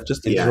 games left.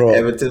 Just a yeah draw.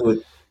 Everton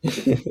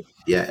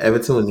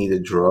would need a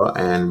draw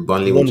and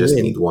Burnley would One just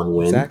need win. one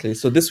win. Exactly.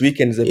 So this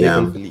weekend is a big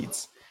one Yeah, for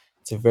Leeds.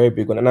 It's a very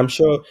big one. And I'm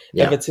sure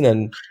yeah, Everton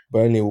and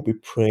Burnley will be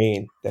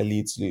praying that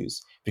Leeds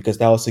lose because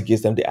that also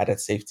gives them the added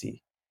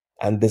safety.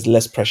 And there's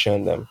less pressure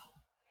on them,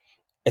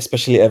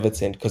 especially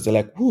Everton, because they're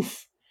like,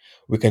 woof,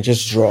 we can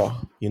just draw.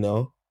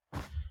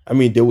 I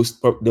mean, they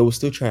will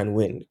still try and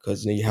win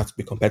because you have to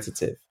be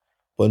competitive.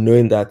 But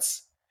knowing that,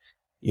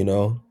 you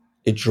know,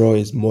 a draw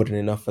is more than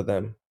enough for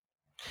them.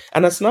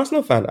 And as an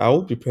Arsenal fan, I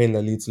would be praying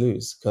that Leeds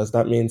lose because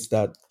that means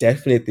that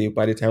definitely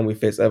by the time we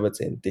face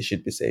Everton, they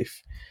should be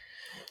safe.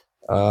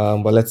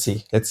 But let's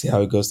see. Let's see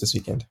how it goes this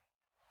weekend.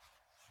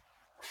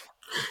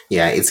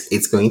 yeah.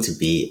 It's going to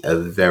be a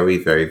very,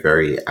 very,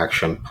 very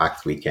action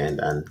packed weekend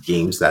and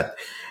games that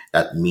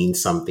mean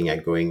something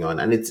are going on.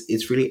 And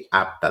it's really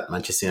apt that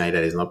Manchester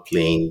United is not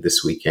playing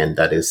this weekend.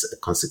 That is a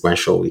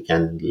consequential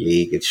weekend in the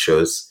league. It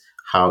shows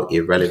how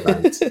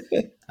irrelevant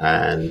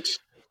and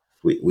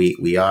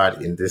we are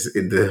in this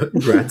in the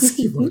grand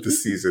scheme of the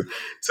season.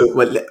 So,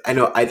 but I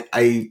know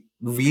I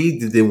really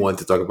didn't want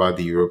to talk about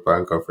the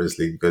Europa Conference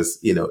League because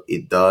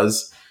it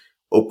does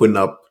open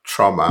up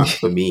trauma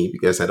for me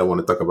because I don't want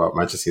to talk about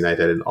Manchester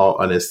United in all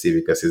honesty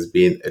because it's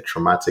been a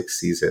traumatic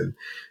season,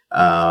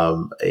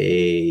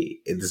 a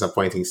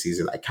disappointing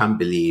season. I can't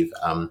believe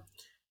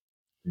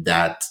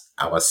that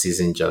our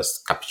season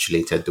just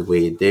capitulated the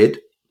way it did.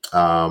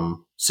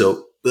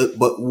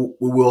 But we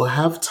will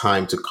have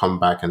time to come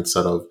back and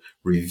sort of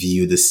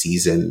review the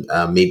season.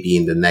 Maybe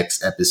in the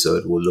next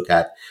episode, we'll look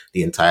at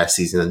the entire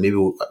season, and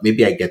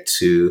maybe I get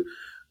to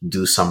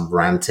do some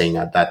ranting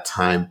at that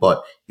time.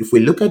 But if we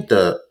look at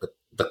the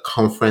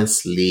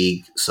conference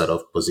league sort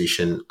of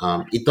position,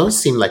 it does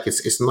seem like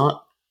it's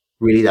not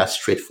really that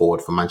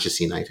straightforward for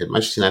Manchester United.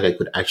 Manchester United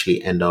could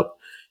actually end up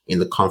in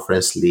the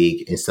conference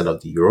league instead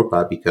of the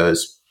Europa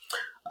because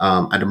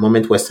at the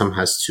moment West Ham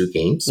has two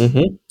games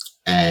Mm-hmm.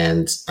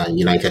 and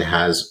United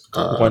has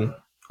One.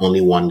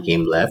 only one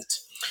game left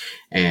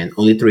and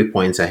only 3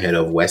 points ahead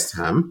of West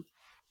Ham.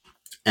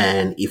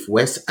 And if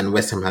West Ham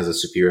has a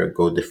superior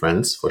goal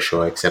difference for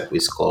sure, except we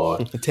score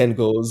 10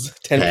 goals,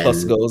 10 plus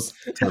 10, goals.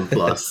 10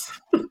 plus,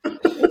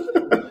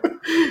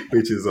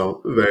 which is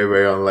very,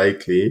 very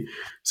unlikely.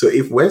 So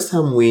if West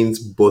Ham wins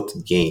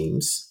both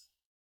games,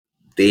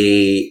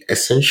 they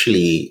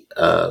essentially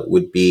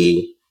would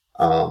be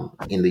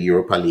in the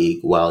Europa League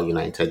while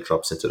United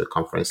drops into the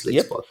Conference League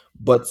Yep. spot.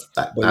 But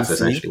but you That's see,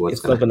 essentially what's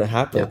it's not gonna. going to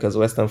happen Yeah. because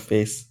West Ham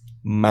face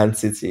Man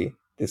City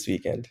this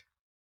weekend.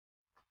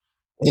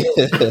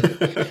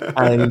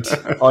 And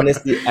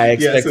honestly, I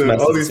Yeah. expect So Man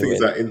all City these to things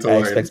win. are I expect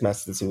intertwined. Man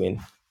City to win.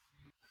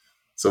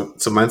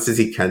 So Man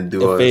City can A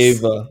do us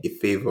favor. a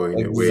favor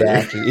in a way.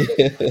 Exactly.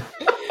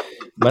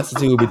 Man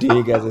City will be doing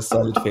you guys a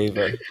solid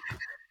favor.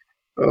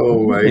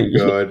 Oh my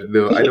God.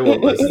 No, I don't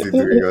want Man City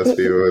doing us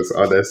favors,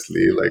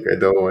 honestly. Like, I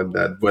don't want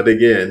that. But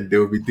again, they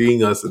will be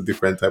doing us a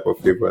different type of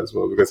favor as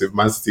well. Because if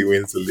Man City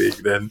wins the league,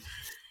 then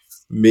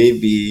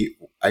maybe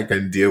I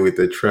can deal with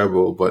a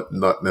treble, but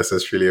not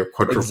necessarily a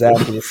quadruple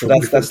Exactly. So from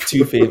that's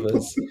two Liverpool.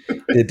 favors.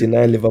 They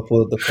deny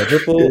Liverpool the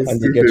quadruple Yes,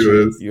 and they two get you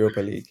favors.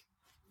 Europa League.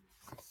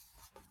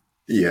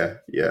 Yeah,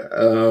 yeah.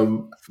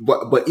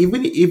 But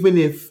even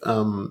if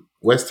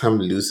West Ham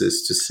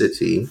loses to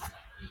City,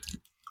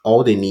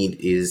 all they need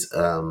is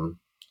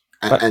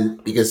But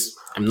and because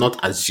I'm not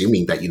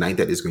assuming that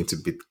United is going to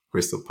beat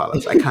Crystal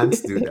Palace. I can't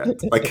do that.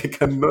 Like I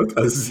cannot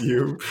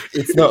assume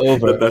it's not that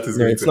over. that is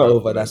No, going it's to not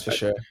over, happen. that's for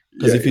sure.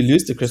 Because Yeah, if you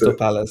lose to Crystal so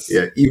Palace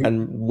yeah, even,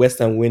 and West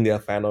Ham win their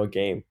final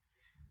game,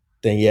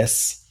 then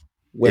yes,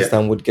 West yeah,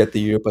 Ham would get the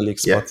Europa League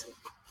yeah, spot.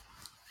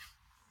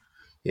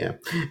 yeah,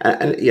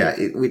 yeah.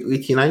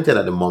 With United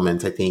at the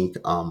moment, I think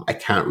I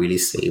can't really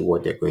say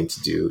what they're going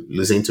to do.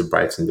 Losing to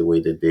Brighton the way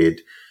they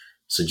did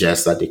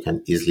suggests that they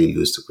can easily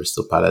lose to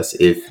Crystal Palace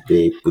if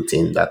they put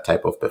in that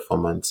type of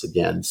performance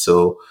again.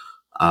 So,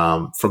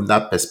 from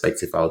that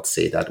perspective, I would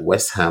say that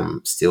West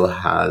Ham still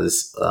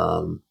has,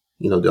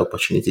 the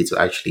opportunity to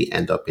actually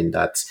end up in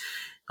that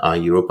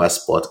Europa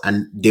spot,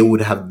 and they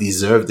would have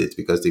deserved it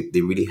because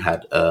they really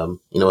had,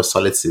 a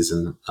solid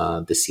season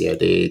this year.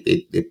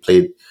 They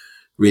played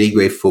really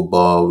great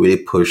football,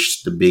 really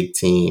pushed the big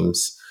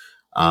teams,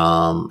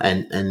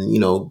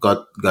 and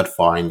got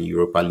far in the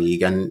Europa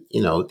League. And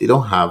they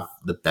don't have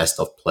the best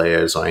of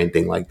players or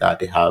anything like that.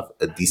 They have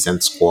a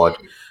decent squad,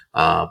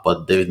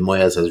 but David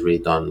Moyes has really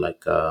done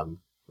like a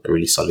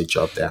really solid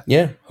job there.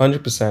 Yeah,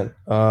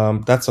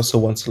 100%. That's also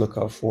one to look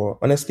out for.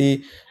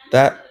 Honestly,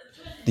 that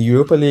the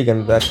Europa League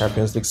and that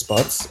Champions League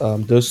spots,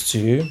 those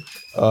two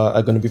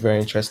are going to be very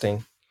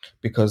interesting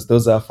because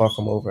those are far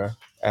from over.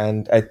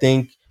 And I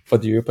think for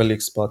the Europa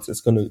League spots,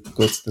 it's going to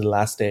go to the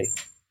last day.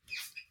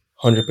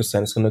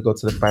 100%. It's going to go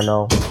to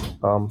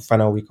the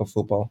final week of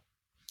football.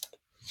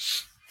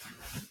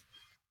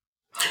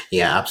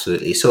 Yeah,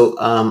 absolutely. So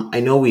I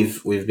know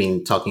we've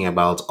been talking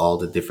about all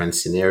the different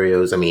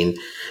scenarios. I mean,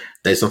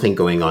 there's nothing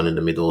going on in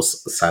the middle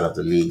side of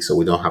the league, so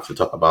we don't have to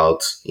talk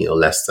about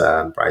Leicester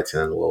and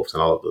Brighton and Wolves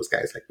and all of those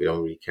guys. Like we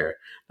don't really care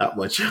that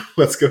much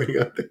what's going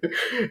on there.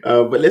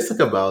 But let's talk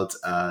about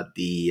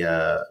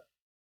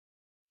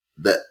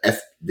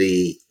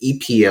the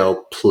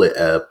EPL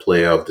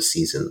player of the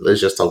season.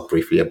 Let's just talk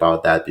briefly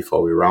about that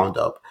before we round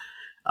up.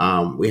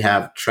 We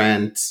have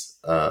Trent,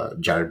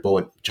 Jared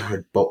Bowen.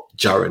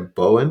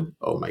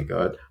 Oh my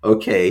God.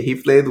 Okay, he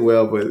played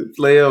well, but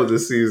player of the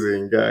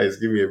season, guys,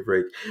 give me a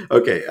break.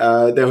 Okay,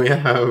 then we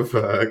have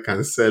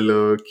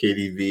Cancelo,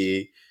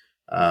 KDB,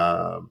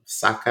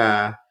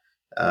 Saka,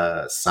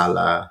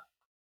 Salah,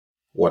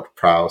 Ward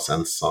Prowse,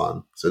 and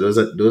Son. So those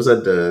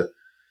are the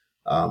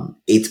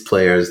eight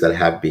players that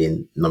have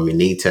been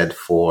nominated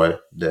for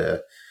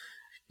the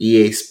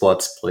EA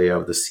Sports Player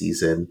of the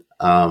Season.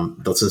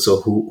 Dotson,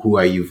 so who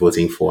are you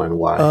voting for and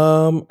why?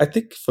 I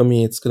think for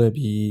me it's gonna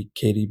be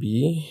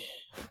KDB.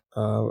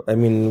 I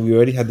mean, we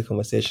already had the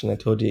conversation. I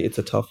told you it's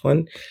a tough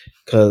one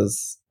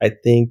because I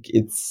think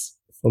it's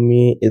for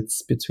me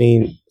it's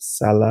between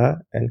Salah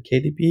and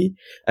KDB,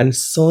 and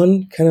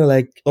Son kind of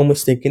like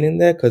almost sneaking in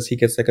there because he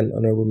gets like an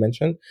honorable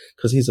mention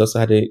because he's also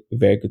had a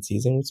very good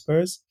season with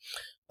Spurs.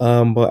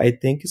 But I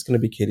think it's gonna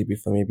be KDB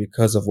for me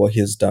because of what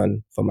he's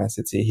done for Man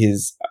City.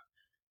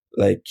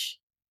 Like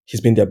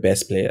he's been their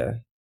best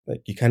player.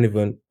 Like you can't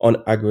even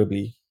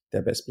unarguably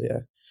their best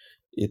player.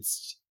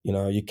 It's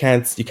you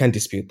can't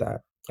dispute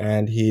that.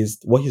 And he's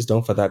what he's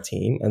done for that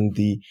team and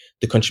the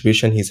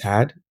contribution he's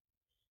had.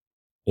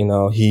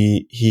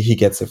 He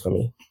gets it for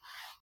me.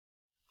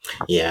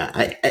 Yeah,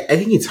 I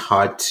think it's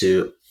hard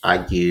to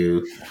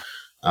argue,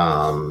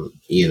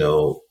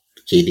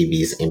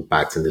 KDB's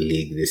impact in the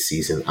league this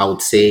season. I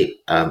would say,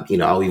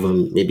 I'll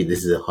even, maybe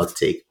this is a hot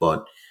take,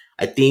 but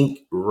I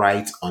think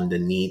right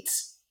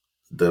underneath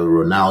the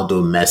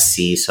Ronaldo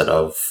Messi sort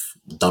of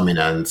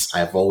dominance,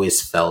 I've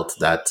always felt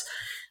that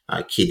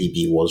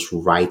KDB was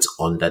right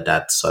under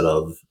that sort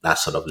of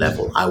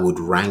level. I would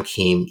rank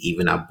him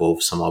even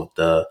above some of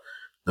the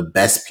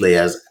best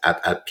players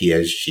at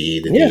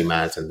PSG, the Yeah,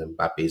 Neymars and the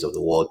Mbappes of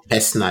the world.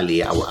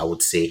 Personally, I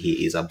would say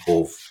he is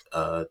above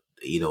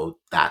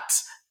that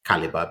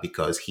caliber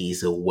because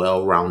he's a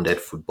well-rounded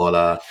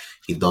footballer.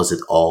 He does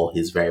it all.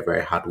 He's very,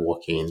 very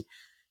hardworking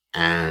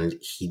and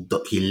he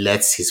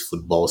lets his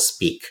football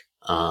speak.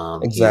 He's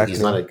not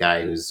exactly. a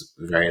guy who's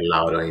very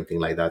loud or anything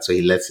like that. So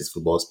he lets his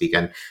football speak,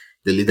 and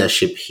the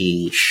leadership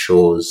he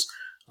shows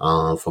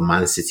for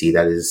Man City,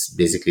 that is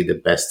basically the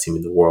best team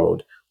in the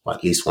world, or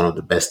at least one of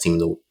the best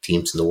teams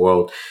in the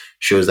world,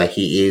 shows that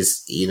he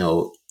is.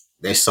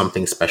 There's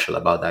something special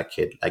about that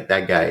kid. Like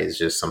that guy is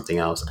just something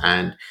else.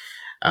 And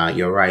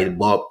you're right,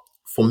 but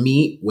for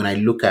me, when I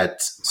look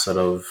at sort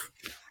of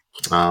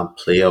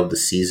player of the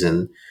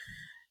season,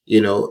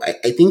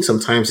 I think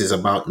sometimes it's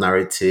about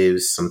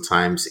narratives.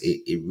 Sometimes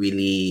it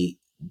really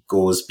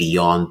goes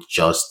beyond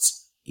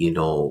just,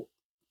 the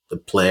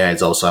player.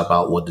 It's also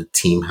about what the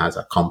team has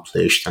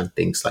accomplished and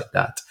things like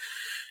that.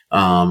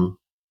 Um,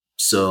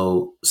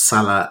 so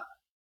Salah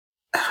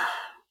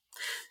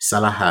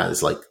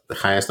has like the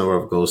highest number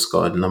of goals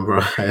scored,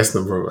 highest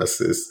number of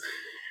assists.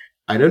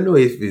 I don't know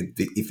if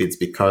it's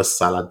because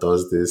Salah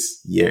does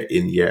this year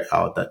in year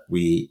out that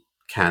we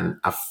can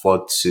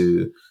afford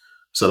to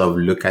sort of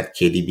look at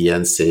KDB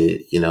and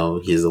say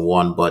he's the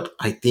one. But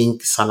I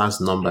think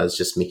Salah's numbers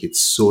just make it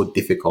so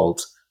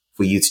difficult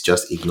for you to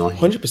just ignore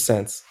him.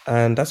 100%.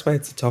 And that's why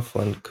it's a tough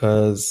one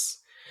because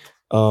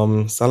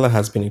Salah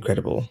has been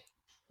incredible.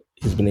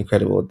 He's been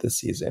incredible this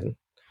season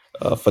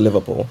for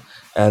Liverpool.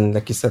 And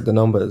like you said, the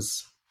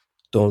numbers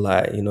don't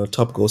lie.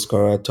 Top goal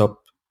scorer, top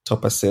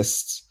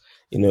assists,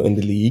 in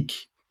the league.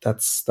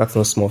 That's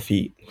no small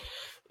feat.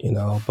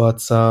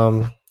 But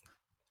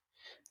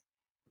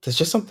there's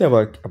just something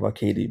about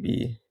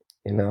KDB,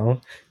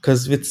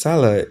 because with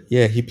Salah,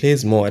 yeah, he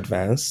plays more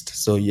advanced,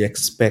 so you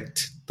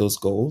expect those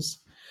goals.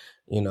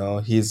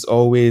 He's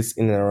always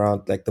in and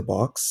around like the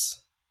box.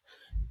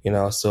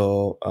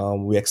 So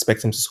we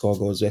expect him to score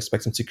goals. We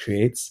expect him to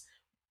create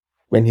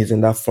when he's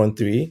in that front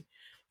three.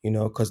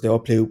 Because they all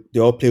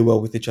play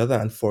well with each other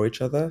and for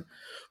each other.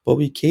 But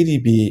with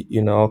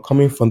KDB,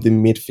 coming from the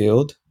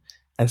midfield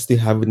and still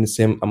having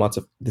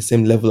the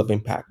same level of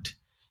impact.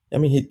 I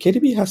mean,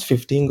 KDB has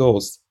 15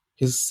 goals.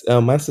 He's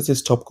Man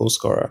City's top goal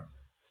scorer.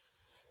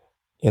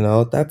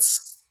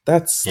 That's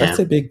Yeah,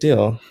 a big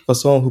deal for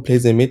someone who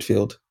plays in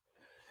midfield.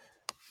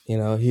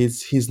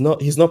 He's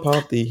not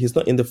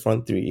in the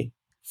front three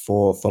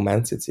for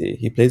Man City.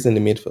 He plays in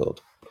the midfield,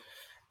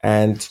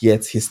 and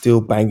yet he's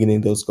still banging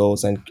in those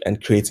goals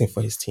and creating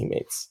for his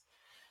teammates.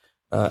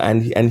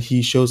 And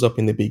he shows up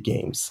in the big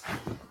games.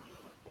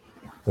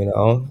 You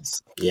know,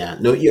 yeah.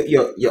 No,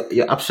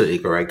 you're absolutely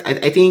correct.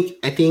 I think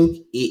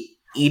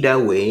either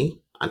way,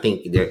 I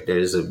think there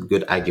is a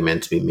good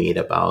argument to be made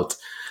about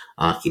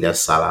either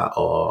Salah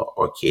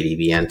or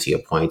KDB. And to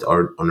your point,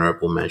 or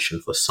honorable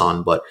mention for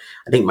Son, but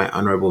I think my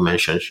honorable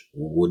mention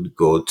would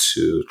go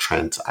to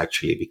Trent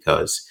actually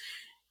because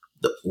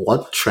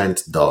what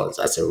Trent does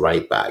as a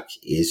right back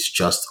is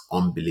just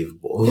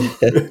unbelievable.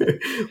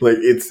 Like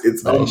it's That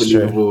is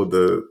true. unbelievable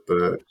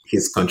the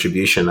his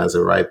contribution as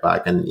a right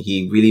back, and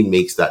he really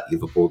makes that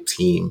Liverpool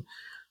team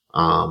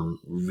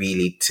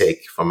really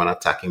tick from an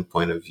attacking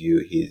point of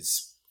view.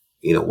 He's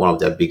one of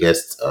their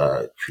biggest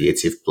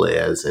creative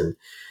players, and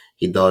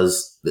he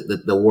does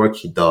the work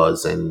he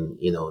does, and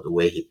the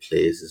way he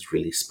plays is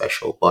really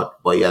special. But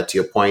yeah, to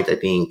your point, I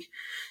think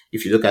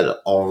if you look at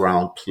all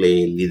round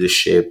play,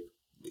 leadership,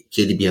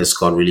 KDB has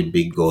scored really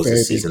big goals Very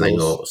this big season. I goals.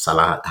 know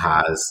Salah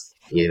has,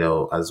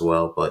 as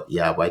well. But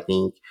yeah, but I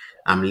think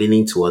I'm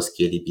leaning towards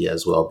KDB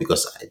as well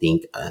because I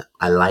think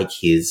I like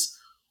his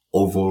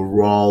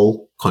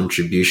overall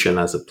contribution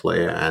as a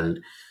player, and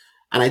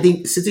I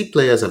think City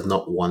players have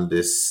not won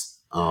this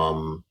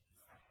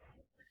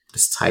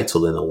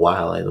title in a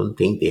while. I don't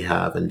think they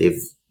have, and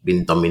they've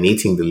been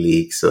dominating the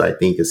league. So I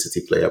think a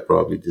City player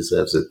probably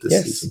deserves it this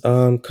Yes,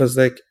 season. because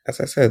like as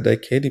I said,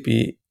 like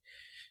KDB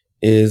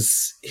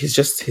is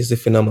he's a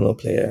phenomenal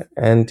player,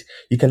 and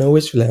you can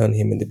always rely on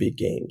him in the big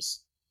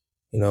games.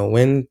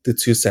 When the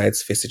two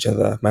sides face each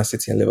other, Man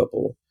City and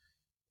Liverpool,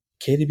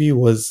 KDB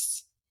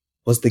was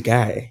the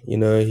guy.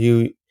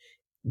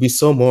 We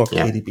saw more of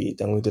Yeah. KDB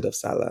than we did of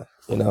Salah.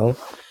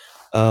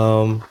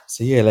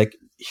 So yeah, like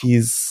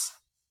he's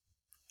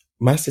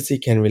Man City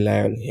can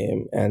rely on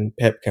him, and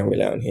Pep can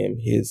rely on him.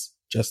 He's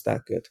just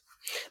that good.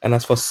 And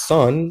as for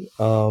Son,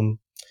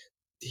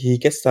 he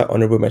gets that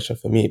honorable mention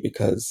for me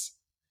because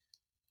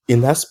in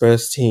that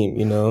Spurs team,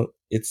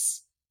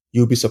 it's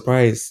you'll be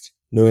surprised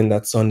knowing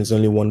that Son is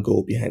only one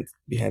goal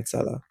behind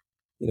Salah.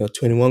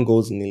 21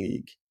 goals in the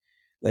league.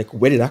 Like,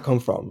 where did that come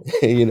from?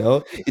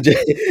 It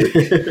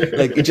just,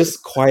 like it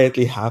just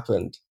quietly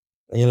happened,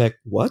 and you're like,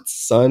 what?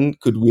 Son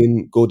could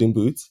win Golden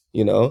Boot?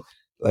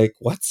 Like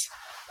what?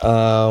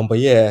 But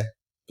yeah,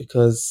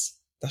 because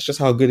that's just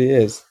how good he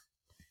is.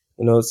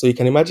 So you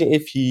can imagine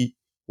if he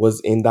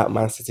was in that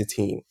Man City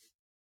team,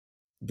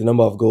 the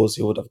number of goals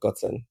he would have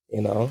gotten.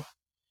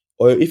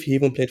 Or if he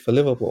even played for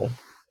Liverpool.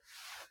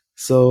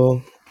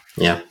 So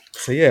Yeah.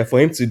 so yeah, for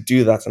him to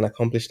do that and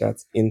accomplish that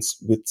in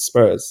with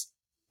Spurs,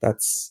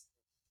 that's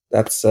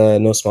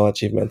no small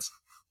achievement.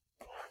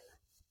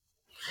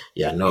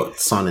 Yeah, no,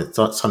 Son is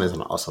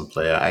an awesome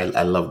player.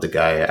 I love the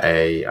guy.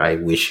 I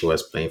wish he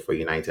was playing for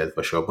United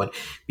for sure. But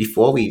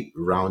before we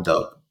round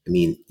up, I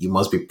mean, you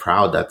must be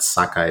proud that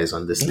Saka is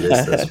on this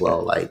list as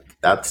well. Like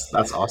that's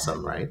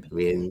awesome, right? I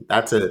mean,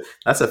 that's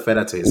a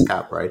feather to his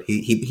cap, right?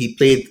 He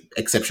played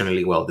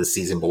exceptionally well this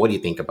season. But what do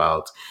you think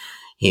about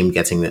him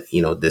getting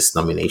this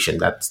nomination?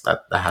 That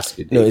has to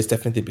be No, big. it's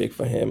definitely big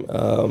for him.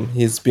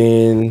 He's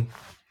been,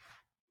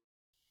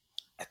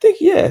 I think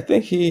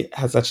he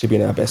has actually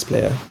been our best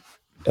player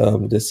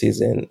this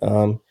season.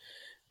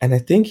 And I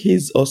think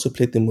he's also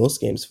played the most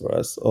games for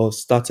us, or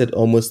started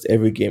almost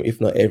every game, if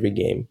not every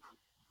game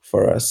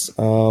for us.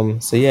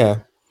 So yeah,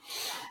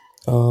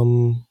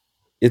 um,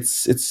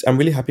 it's I'm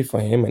really happy for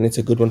him, and it's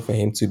a good one for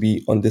him to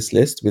be on this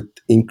list with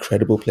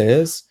incredible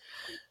players,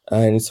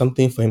 and it's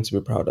something for him to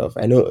be proud of.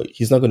 I know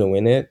he's not going to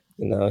win it.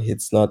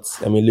 It's not.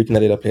 I mean, looking at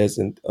the other players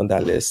on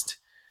that list,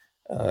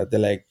 they're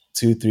like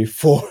two, three,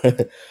 four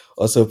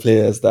or so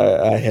players that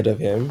are ahead of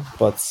him.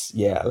 But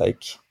yeah,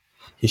 like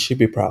he should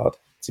be proud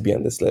to be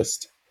on this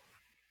list.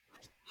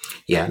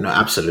 Yeah, no,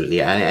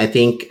 absolutely. I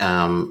think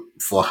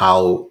for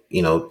how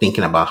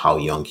thinking about how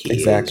young he is,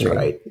 Exactly.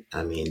 right?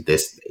 I mean,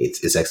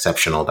 it's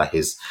exceptional that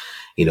he's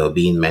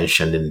being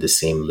mentioned in the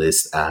same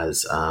list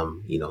as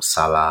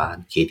Salah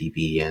and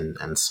KDB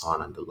and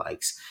Son and the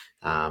likes.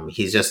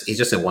 He's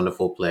just a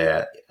wonderful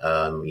player.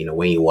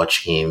 When you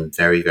watch him,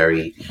 very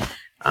very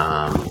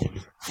um,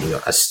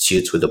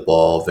 astute with the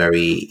ball.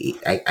 Very,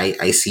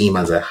 I see him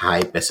as a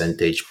high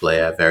percentage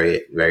player,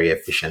 very very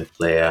efficient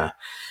player,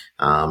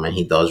 and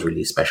he does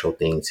really special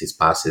things. His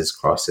passes,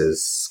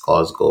 crosses,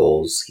 scores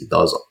goals. He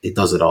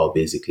does it all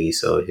basically.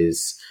 So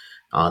he's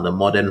the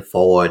modern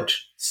forward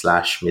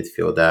slash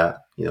midfielder,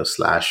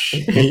 slash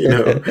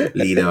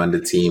leader on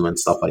the team and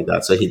stuff like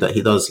that. So he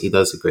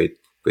does a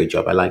great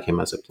job. I like him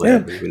as a player.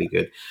 Yeah, He's really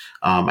good.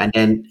 And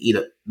then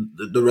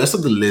the rest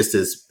of the list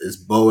is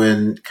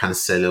Bowen,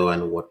 Cancelo,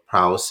 and Ward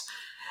Prowse.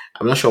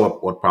 I'm not sure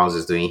what Prowse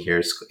is doing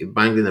here. He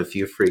banged in a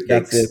few free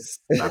that's kicks.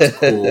 That's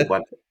cool, it.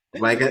 but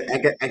I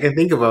can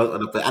think about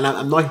other players, and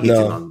I'm not hating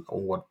No, on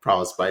what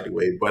Prowse, by the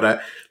way, but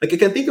I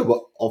can think of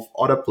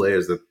other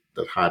players that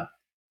had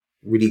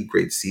really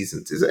great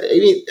seasons. I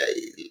mean,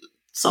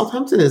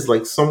 Southampton is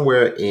like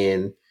somewhere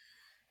in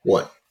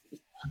what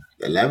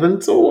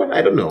 11th or what?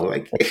 I don't know.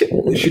 Like,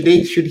 should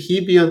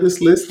he be on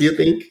this list? Do you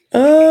think?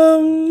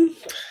 um,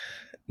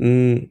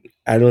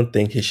 I don't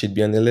think he should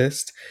be on the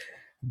list.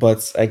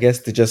 But I guess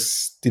they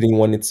just didn't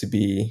want it to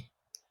be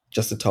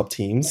just the top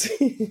teams.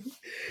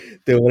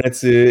 They wanted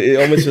to. It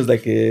almost feels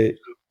like a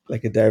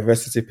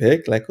diversity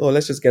pick. Like, oh,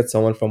 let's just get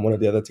someone from one of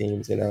the other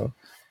teams.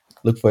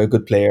 Look for a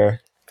good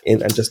player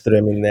in and just throw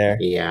him in there.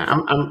 Yeah,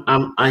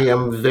 I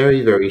am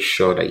very very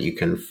sure that you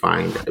can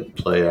find a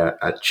player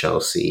at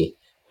Chelsea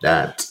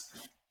that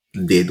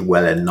did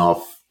well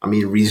enough I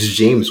mean, Reece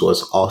James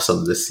was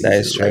awesome this That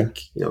is season.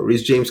 true. Like,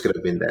 Reece James could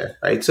have been there,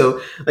 right?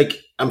 So,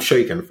 like, I'm sure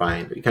you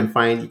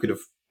could have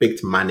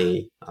picked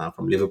Mane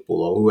from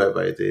Liverpool or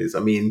whoever it is. I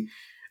mean,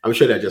 I'm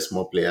sure there are just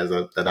more players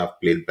that have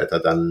played better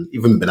than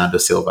even Bernardo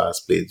Silva has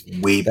played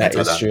way That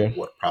better is than true.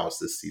 what Prowse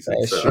this That season.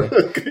 is So, true.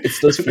 It's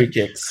those free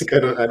kicks. I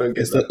don't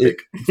get It's the that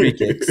pick. free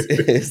kicks.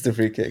 It's the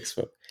free kicks.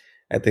 But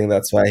I think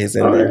that's why he's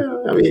in Oh there.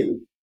 yeah, I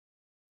mean,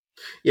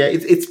 yeah,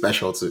 it's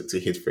special to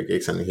hit free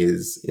kicks and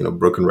his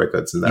broken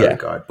records in that Yeah,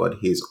 regard. But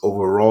his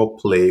overall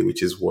play,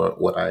 which is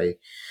what I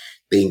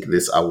think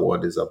this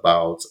award is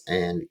about,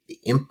 and the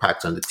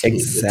impact on the team.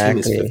 Your team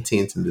is exactly.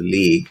 15th in the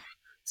league.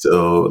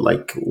 So,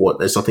 like,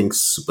 there's something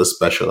super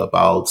special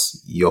about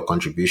your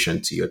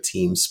contribution to your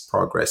team's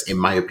progress, in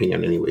my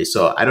opinion, anyway.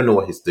 So, I don't know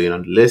what he's doing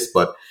on the list,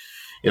 but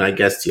I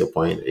guess to your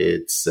point,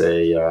 it's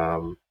a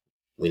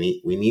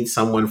we need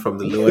someone from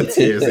the lower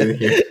tiers in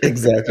here.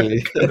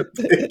 Exactly. Kind of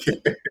thing.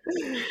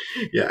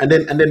 Yeah, and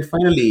then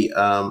finally,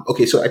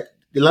 okay, so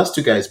the last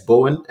two guys,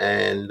 Bowen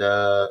and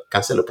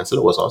Cancelo.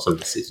 Cancelo was awesome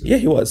this season. Yeah,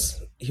 he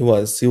was. He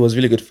was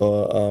really good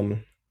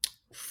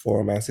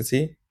for Man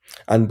City.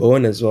 And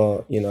Bowen as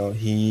well,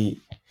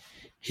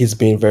 he's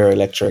been very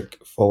electric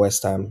for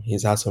West Ham.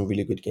 He's had some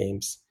really good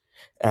games.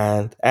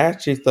 And I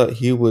actually thought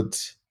he would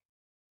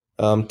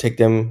take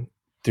them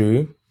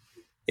through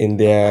in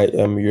their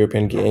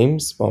European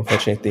games, but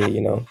unfortunately,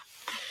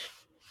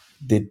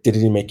 they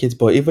didn't make it.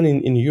 But even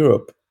in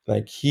Europe,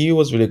 like he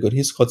was really good.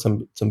 He scored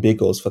some big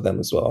goals for them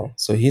as well.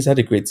 So he's had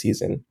a great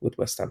season with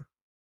West Ham.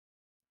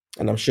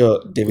 And I'm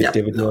sure David Yeah,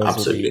 David no, Moyes will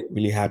absolutely. be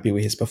really happy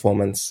with his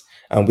performance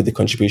and with the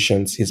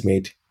contributions he's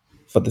made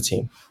for the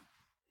team.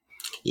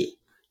 Yeah,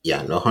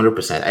 yeah, no,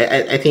 100%.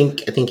 I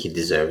think he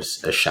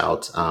deserves a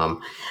shout. I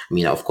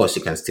mean, of course,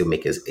 you can still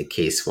make a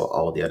case for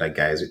all the other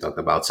guys we talked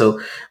about.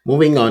 So,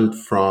 moving on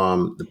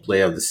from the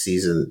player of the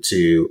season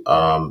to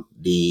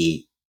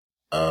the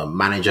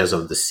managers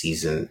of the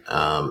season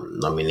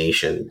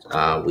nomination,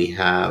 we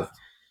have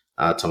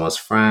Thomas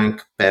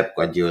Frank, Pep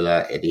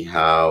Guardiola, Eddie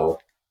Howe,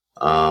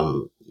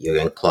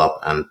 Jurgen Klopp,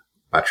 and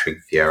Patrick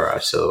Vieira.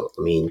 So,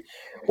 I mean,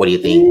 what do you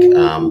think?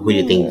 Who do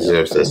you think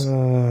deserves this?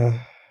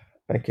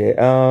 Okay.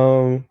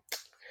 I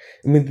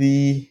mean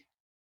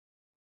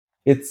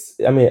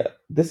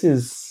this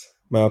is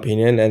my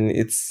opinion, and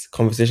it's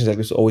conversations like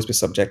this will always be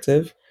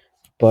subjective.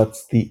 But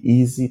the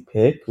easy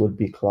pick would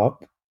be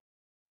Klopp,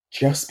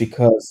 Hmm.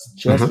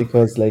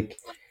 like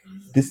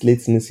this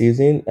late in the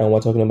season, and we're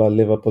talking about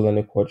Liverpool and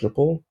a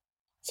quadruple,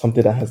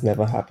 something that has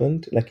never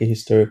happened, like a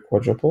historic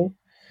quadruple.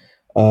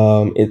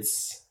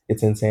 It's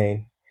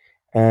insane,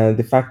 and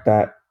the fact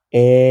that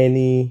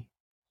any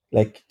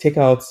like take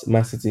out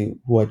Man City,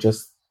 who are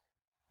just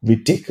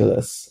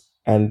ridiculous,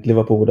 and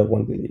Liverpool would have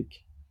won the league,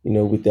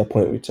 with their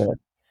point return.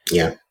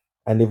 Yeah,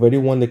 And they've already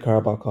won the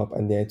Carabao Cup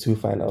and their two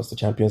finals, the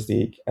Champions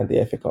League and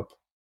the FA Cup.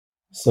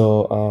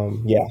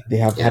 So yeah, they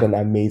have had yeah. an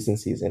amazing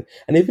season.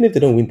 And even if they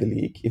don't win the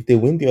league, if they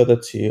win the other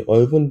two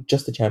or even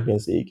just the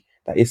Champions League,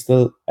 that is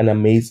still an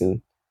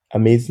amazing,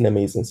 amazing,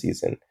 amazing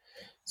season.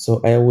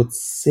 So I would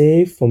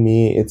say for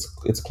me,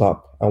 it's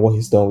Klopp and what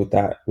he's done with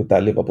that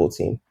Liverpool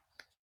team.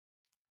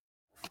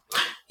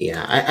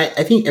 Yeah,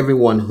 I think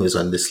everyone who's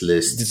on this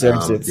list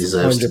Deserves it,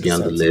 deserves to hundred be on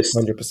the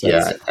percent, list. 100%.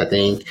 Yeah, I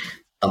think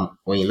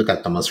when you look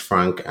at Thomas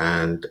Frank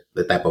and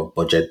the type of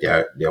budget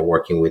they're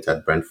working with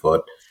at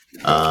Brentford,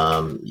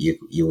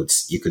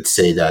 you could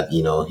say that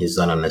he's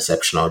done an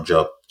exceptional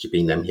job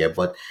keeping them here.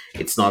 But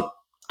it's not.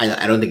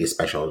 I don't think it's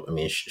special. I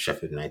mean,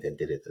 Sheffield United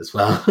did it as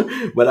well,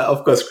 but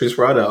of course, Chris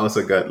Wilder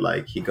also got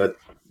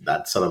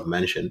that sort of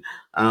mention.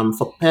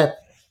 For Pep,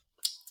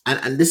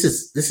 and this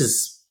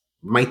is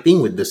my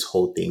thing with this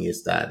whole thing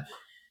is that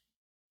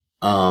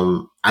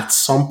at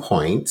some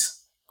point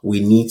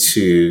we need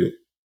to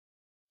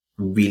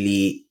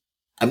really,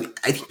 I mean,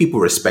 I think people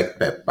respect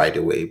Pep, by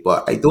the way,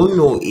 but I don't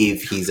know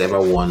if he's ever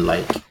won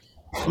like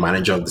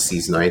manager of the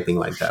season or anything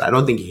like that. I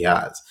don't think he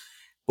has.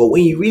 But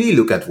when you really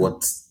look at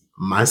what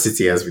Man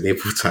City has been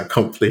able to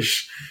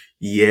accomplish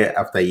year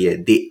after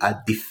year, they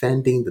are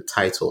defending the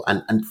title.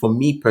 And for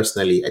me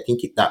personally, I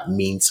think that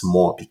means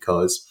more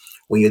because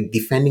when you're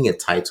defending a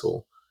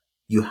title,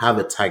 you have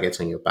a target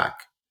on your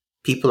back.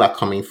 People are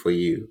coming for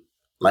you.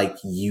 Like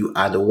you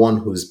are the one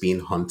who's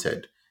being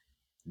hunted.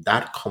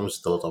 That comes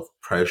with a lot of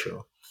pressure.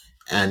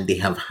 And they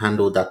have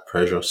handled that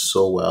pressure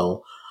so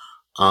well.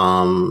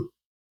 Um,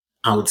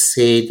 I would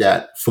say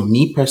that for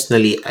me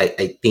personally,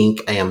 I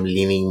think I am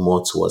leaning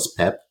more towards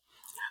Pep,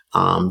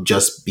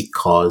 just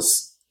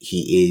because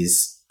he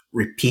is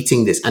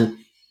repeating this and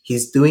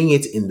he's doing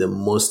it in the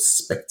most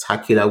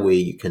spectacular way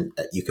you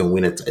can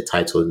win a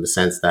title in the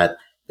sense that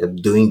they're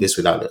doing this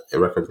without a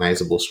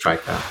recognizable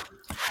striker.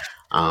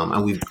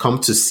 And we've come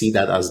to see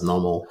that as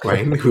normal,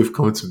 right? We've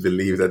come to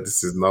believe that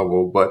this is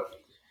normal, but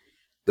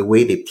the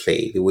way they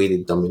play, the way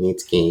they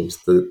dominate games,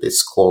 they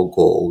score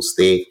goals,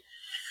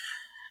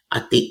 I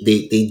think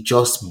they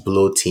just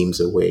blow teams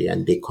away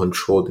and they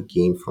control the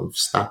game from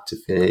start to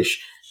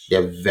finish.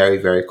 They're very,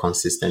 very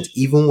consistent.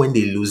 Even when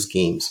they lose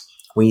games,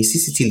 when you see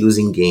City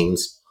losing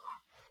games,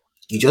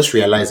 you just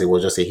realize it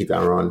was just a hit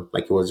and run.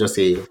 Like it was just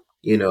a,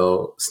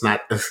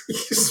 snap,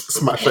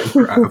 smash and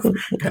grab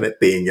kind of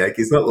thing. Like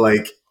it's not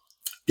like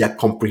they're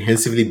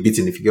comprehensively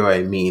beaten, if you get what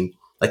I mean.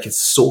 Like it's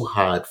so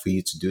hard for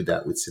you to do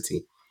that with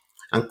City.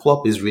 And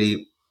Klopp is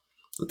really,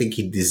 I think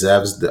he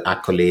deserves the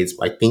accolades.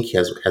 I think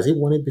has he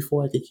won it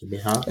before? I think he may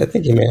have. I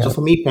think he may So have.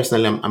 for me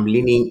personally, I'm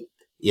leaning,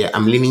 yeah,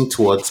 I'm leaning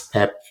towards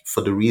Pep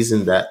for the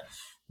reason that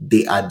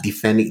they are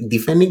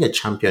defending a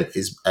champion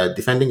is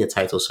defending a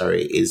title.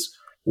 Sorry, is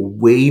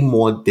way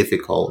more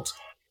difficult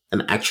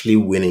than actually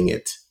winning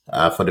it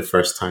for the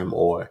first time,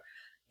 or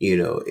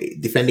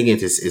defending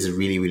it is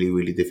really really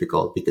really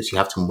difficult because you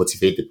have to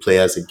motivate the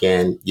players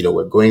again.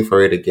 We're going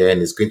for it again.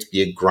 It's going to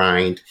be a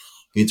grind.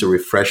 You need to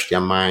refresh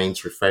their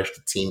minds, refresh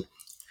the team.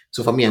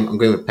 So for me, I'm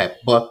going with Pep.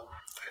 But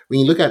when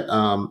you look at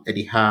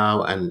Eddie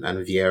Howe and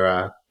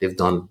Vieira, they've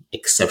done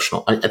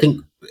exceptional. I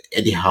think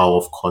Eddie Howe,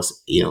 of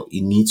course, you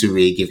need to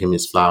really give him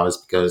his flowers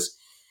because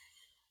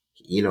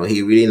he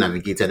really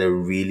navigated a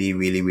really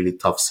really really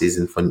tough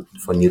season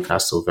for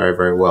Newcastle very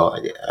very well.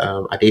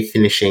 Are they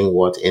finishing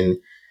what in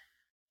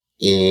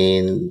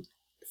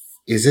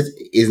is it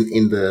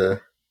in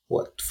the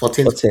what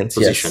 14th 14th,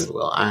 position? yes.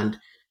 Well, and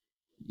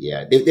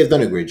yeah, they've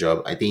done a great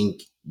job. I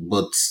think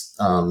both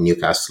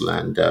Newcastle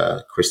and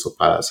Crystal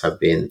Palace have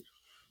been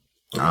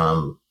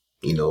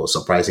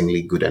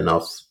surprisingly good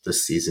enough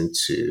this season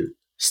to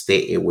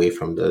stay away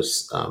from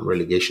those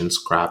relegation Yeah,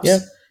 scraps,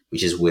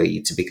 which is where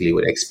you typically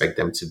would expect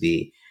them to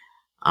be.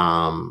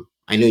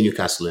 I know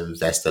Newcastle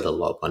invested a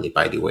lot of money,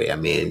 by the way. I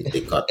mean,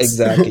 they got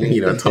exactly.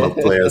 a ton of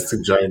players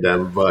to join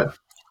them, but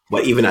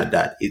even at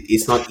that,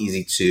 it's not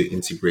easy to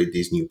integrate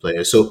these new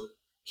players. So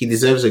he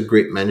deserves a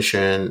great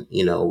mention,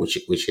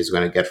 which he's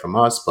going to get from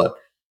us. But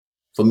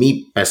for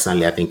me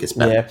personally, I think it's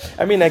Pep. Yeah,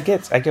 I mean, I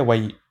get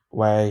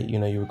why you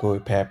would go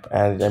with Pep,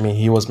 and I mean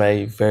he was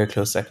my very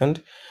close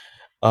second.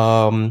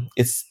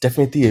 It's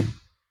definitely a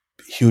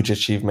huge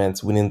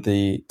achievement winning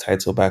the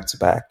title back to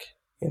back.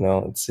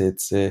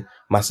 It's a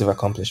massive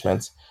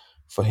accomplishment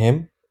for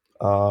him.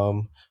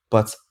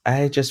 But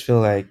I just feel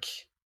like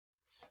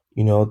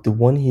the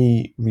one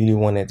he really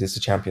wanted is the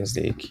Champions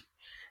League,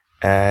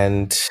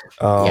 and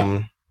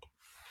Yeah,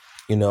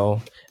 you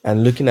know,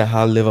 and looking at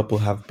how Liverpool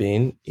have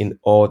been in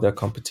all their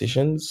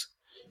competitions,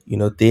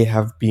 they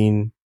have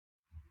been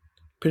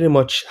pretty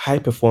much high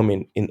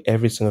performing in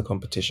every single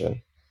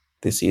competition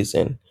this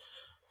season.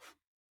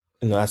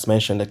 As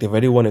mentioned, like they've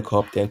already won a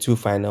cup, they're in two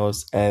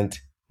finals, and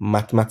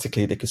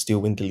mathematically they could still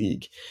win the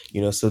league.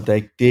 So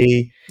like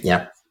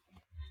yeah,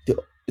 they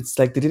it's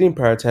like they didn't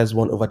prioritize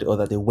one over the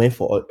other. They went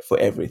for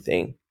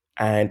everything,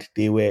 and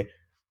they were,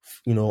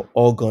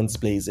 all guns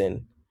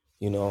blazing.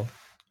 You know,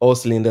 all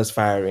cylinders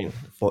firing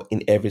for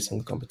in every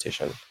single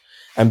competition,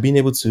 and being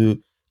able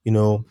to, you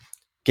know,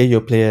 get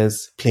your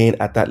players playing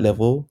at that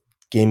level,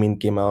 game in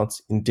game out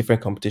in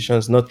different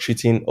competitions, not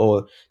treating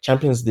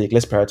Champions League.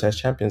 Let's prioritize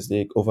Champions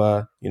League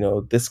over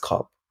this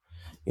cup,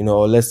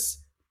 or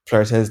let's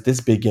prioritize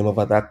this big game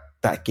over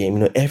that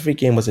game. Every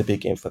game was a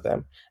big game for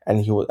them,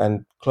 and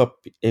Klopp,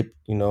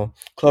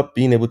 Klopp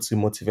being able to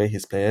motivate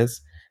his players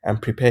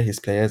and prepare his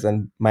players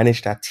and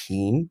manage that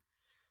team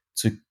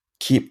to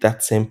keep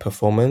that same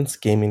performance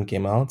game in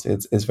game out.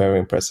 It's very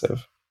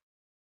impressive.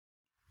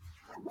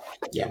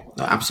 yeah,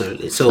 no,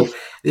 absolutely. So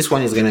this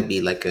one is gonna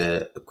be like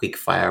a quick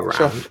fire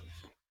Sure. round.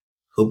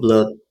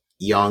 Hubler,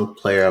 young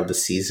player of the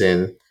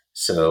season.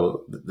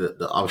 So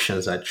the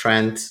options are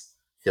Trent,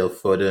 Phil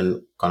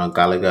Foden, Conor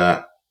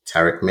Gallagher,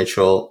 Tarek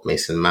Mitchell,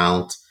 Mason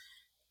Mount,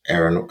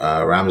 Aaron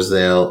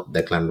Ramsdale,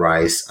 Declan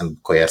Rice, and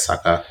Koya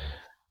Saka.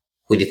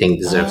 Who do you think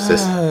deserves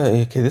this?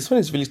 Okay, this one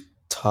is really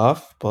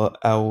tough, but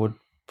I would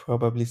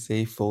probably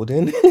say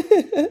Foden.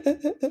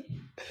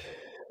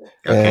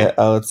 Okay.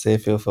 I would say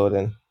Phil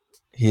Foden.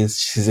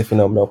 He's a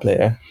phenomenal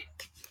player.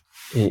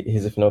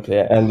 He's a phenomenal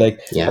player, and like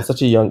at Yeah.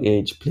 such a young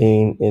age,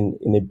 playing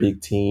in a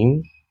big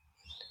team,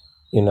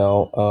 you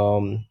know,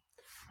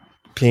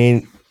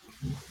 playing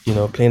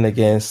playing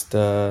against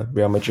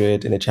Real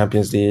Madrid in the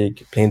Champions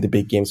League, playing the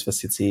big games for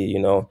City,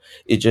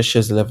 it just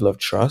shows the level of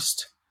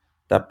trust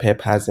that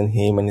Pep has in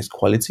him and his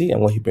quality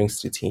and what he brings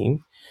to the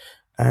team.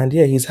 And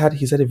yeah, he's had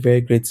a very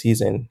great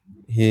season.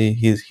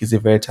 He's a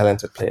very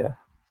talented player.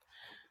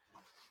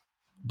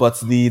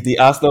 But the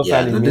Arsenal Yeah.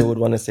 fan No, in me this, would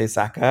want to say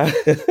Saka.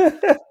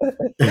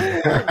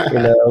 I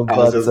was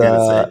But just gonna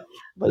say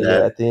yeah,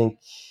 that. I think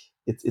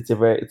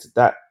it's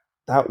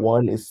that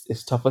one is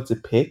tougher to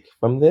pick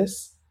from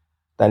this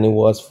than it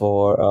was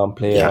for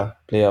Yeah.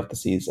 player of the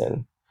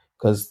season,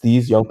 because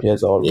these young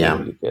players are all really Yeah.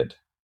 really good.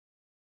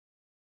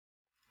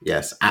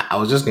 Yes, I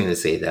was just going to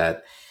say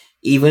that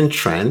even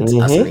Trent, as an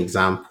Mm-hmm.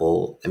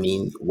 example, I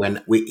mean,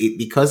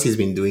 because he's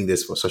been doing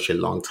this for such a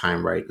long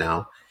time right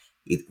now,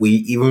 we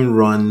even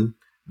run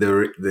the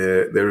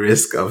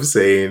risk of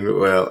saying,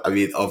 well, I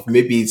mean, of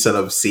maybe sort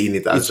of seeing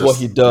it as It's what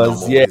he just does,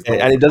 normal. yeah, It's and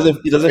normal it performance.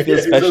 doesn't feel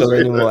It's just special really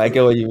anymore. I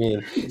get what you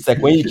mean. It's like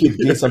when you keep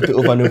doing something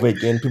over and over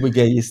again, people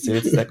get used to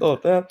it. It's like, oh,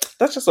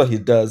 that's just what he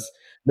does.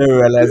 No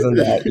realizing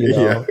that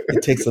yeah,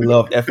 it takes a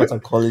lot of effort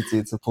and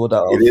quality to pull that it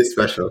off. is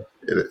special.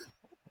 It is.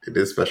 It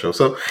is special.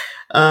 So,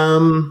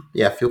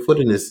 yeah, Phil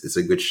Foden is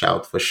a good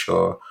shout for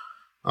sure.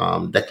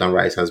 Declan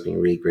Rice has been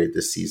really great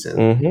this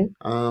season.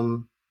 Hmm.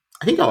 Um,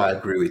 I think I'll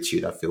agree with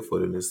you that Phil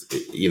Foden is,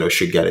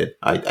 should get it.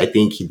 I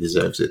think he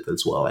deserves it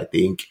as well. I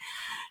think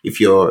if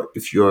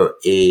you're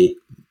a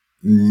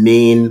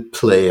main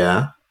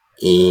player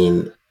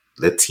in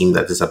the team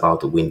that is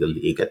about to win the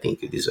league, I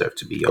think you deserve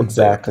to be Young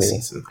Player of the Exactly.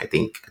 Season. I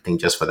think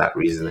just for that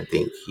reason, I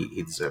think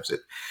he deserves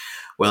it.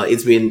 Well,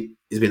 it's been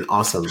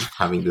awesome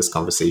having this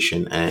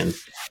conversation, and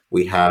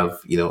we have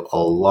a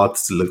lot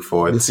to look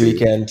forward This to.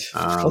 weekend.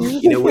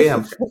 In a way,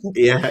 I'm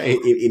yeah,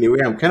 in a way,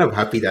 I'm kind of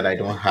happy that I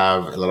don't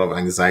have a lot of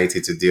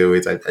anxiety to deal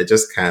with. I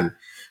just can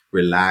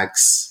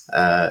relax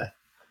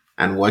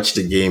and watch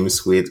the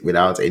games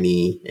without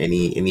any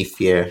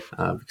fear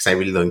because I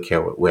really don't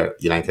care where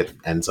United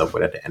ends up,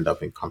 whether they end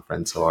up in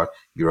conference or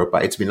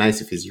Europa. It'd be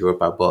nice if it's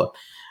Europa, but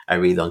I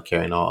really don't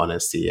care in all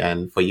honesty.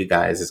 And for you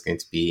guys, it's going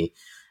to be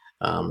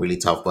really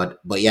tough.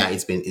 But yeah,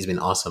 it's been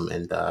awesome,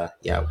 and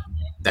yeah,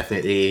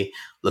 definitely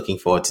looking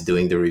forward to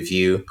doing the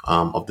review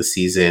of the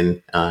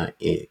season.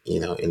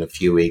 In a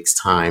few weeks'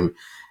 time,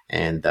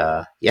 and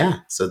yeah.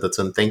 So that's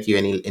one. Thank you.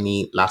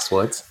 Any last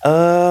words?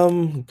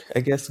 I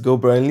guess go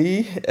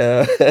Burnley.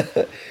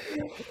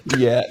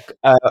 Yeah,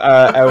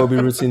 I will be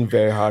rooting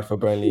very hard for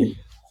Burnley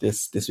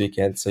this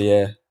weekend. So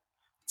yeah,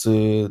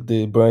 to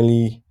the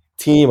Burnley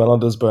team and all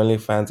those Burnley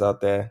fans out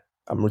there,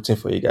 I'm rooting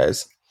for you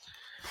guys.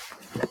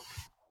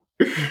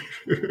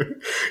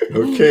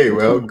 Okay,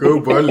 well, go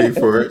Burnley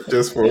for it,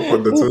 just for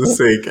the tune's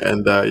sake,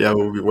 and yeah,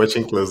 we'll be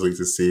watching closely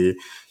to see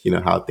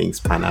how things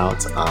pan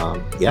out.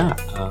 Yeah,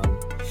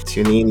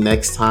 tune in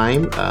next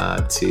time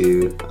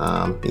to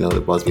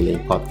the Bosby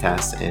Link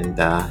podcast, and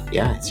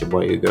yeah, it's your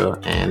boy Hugo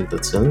and the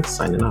tune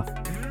signing off.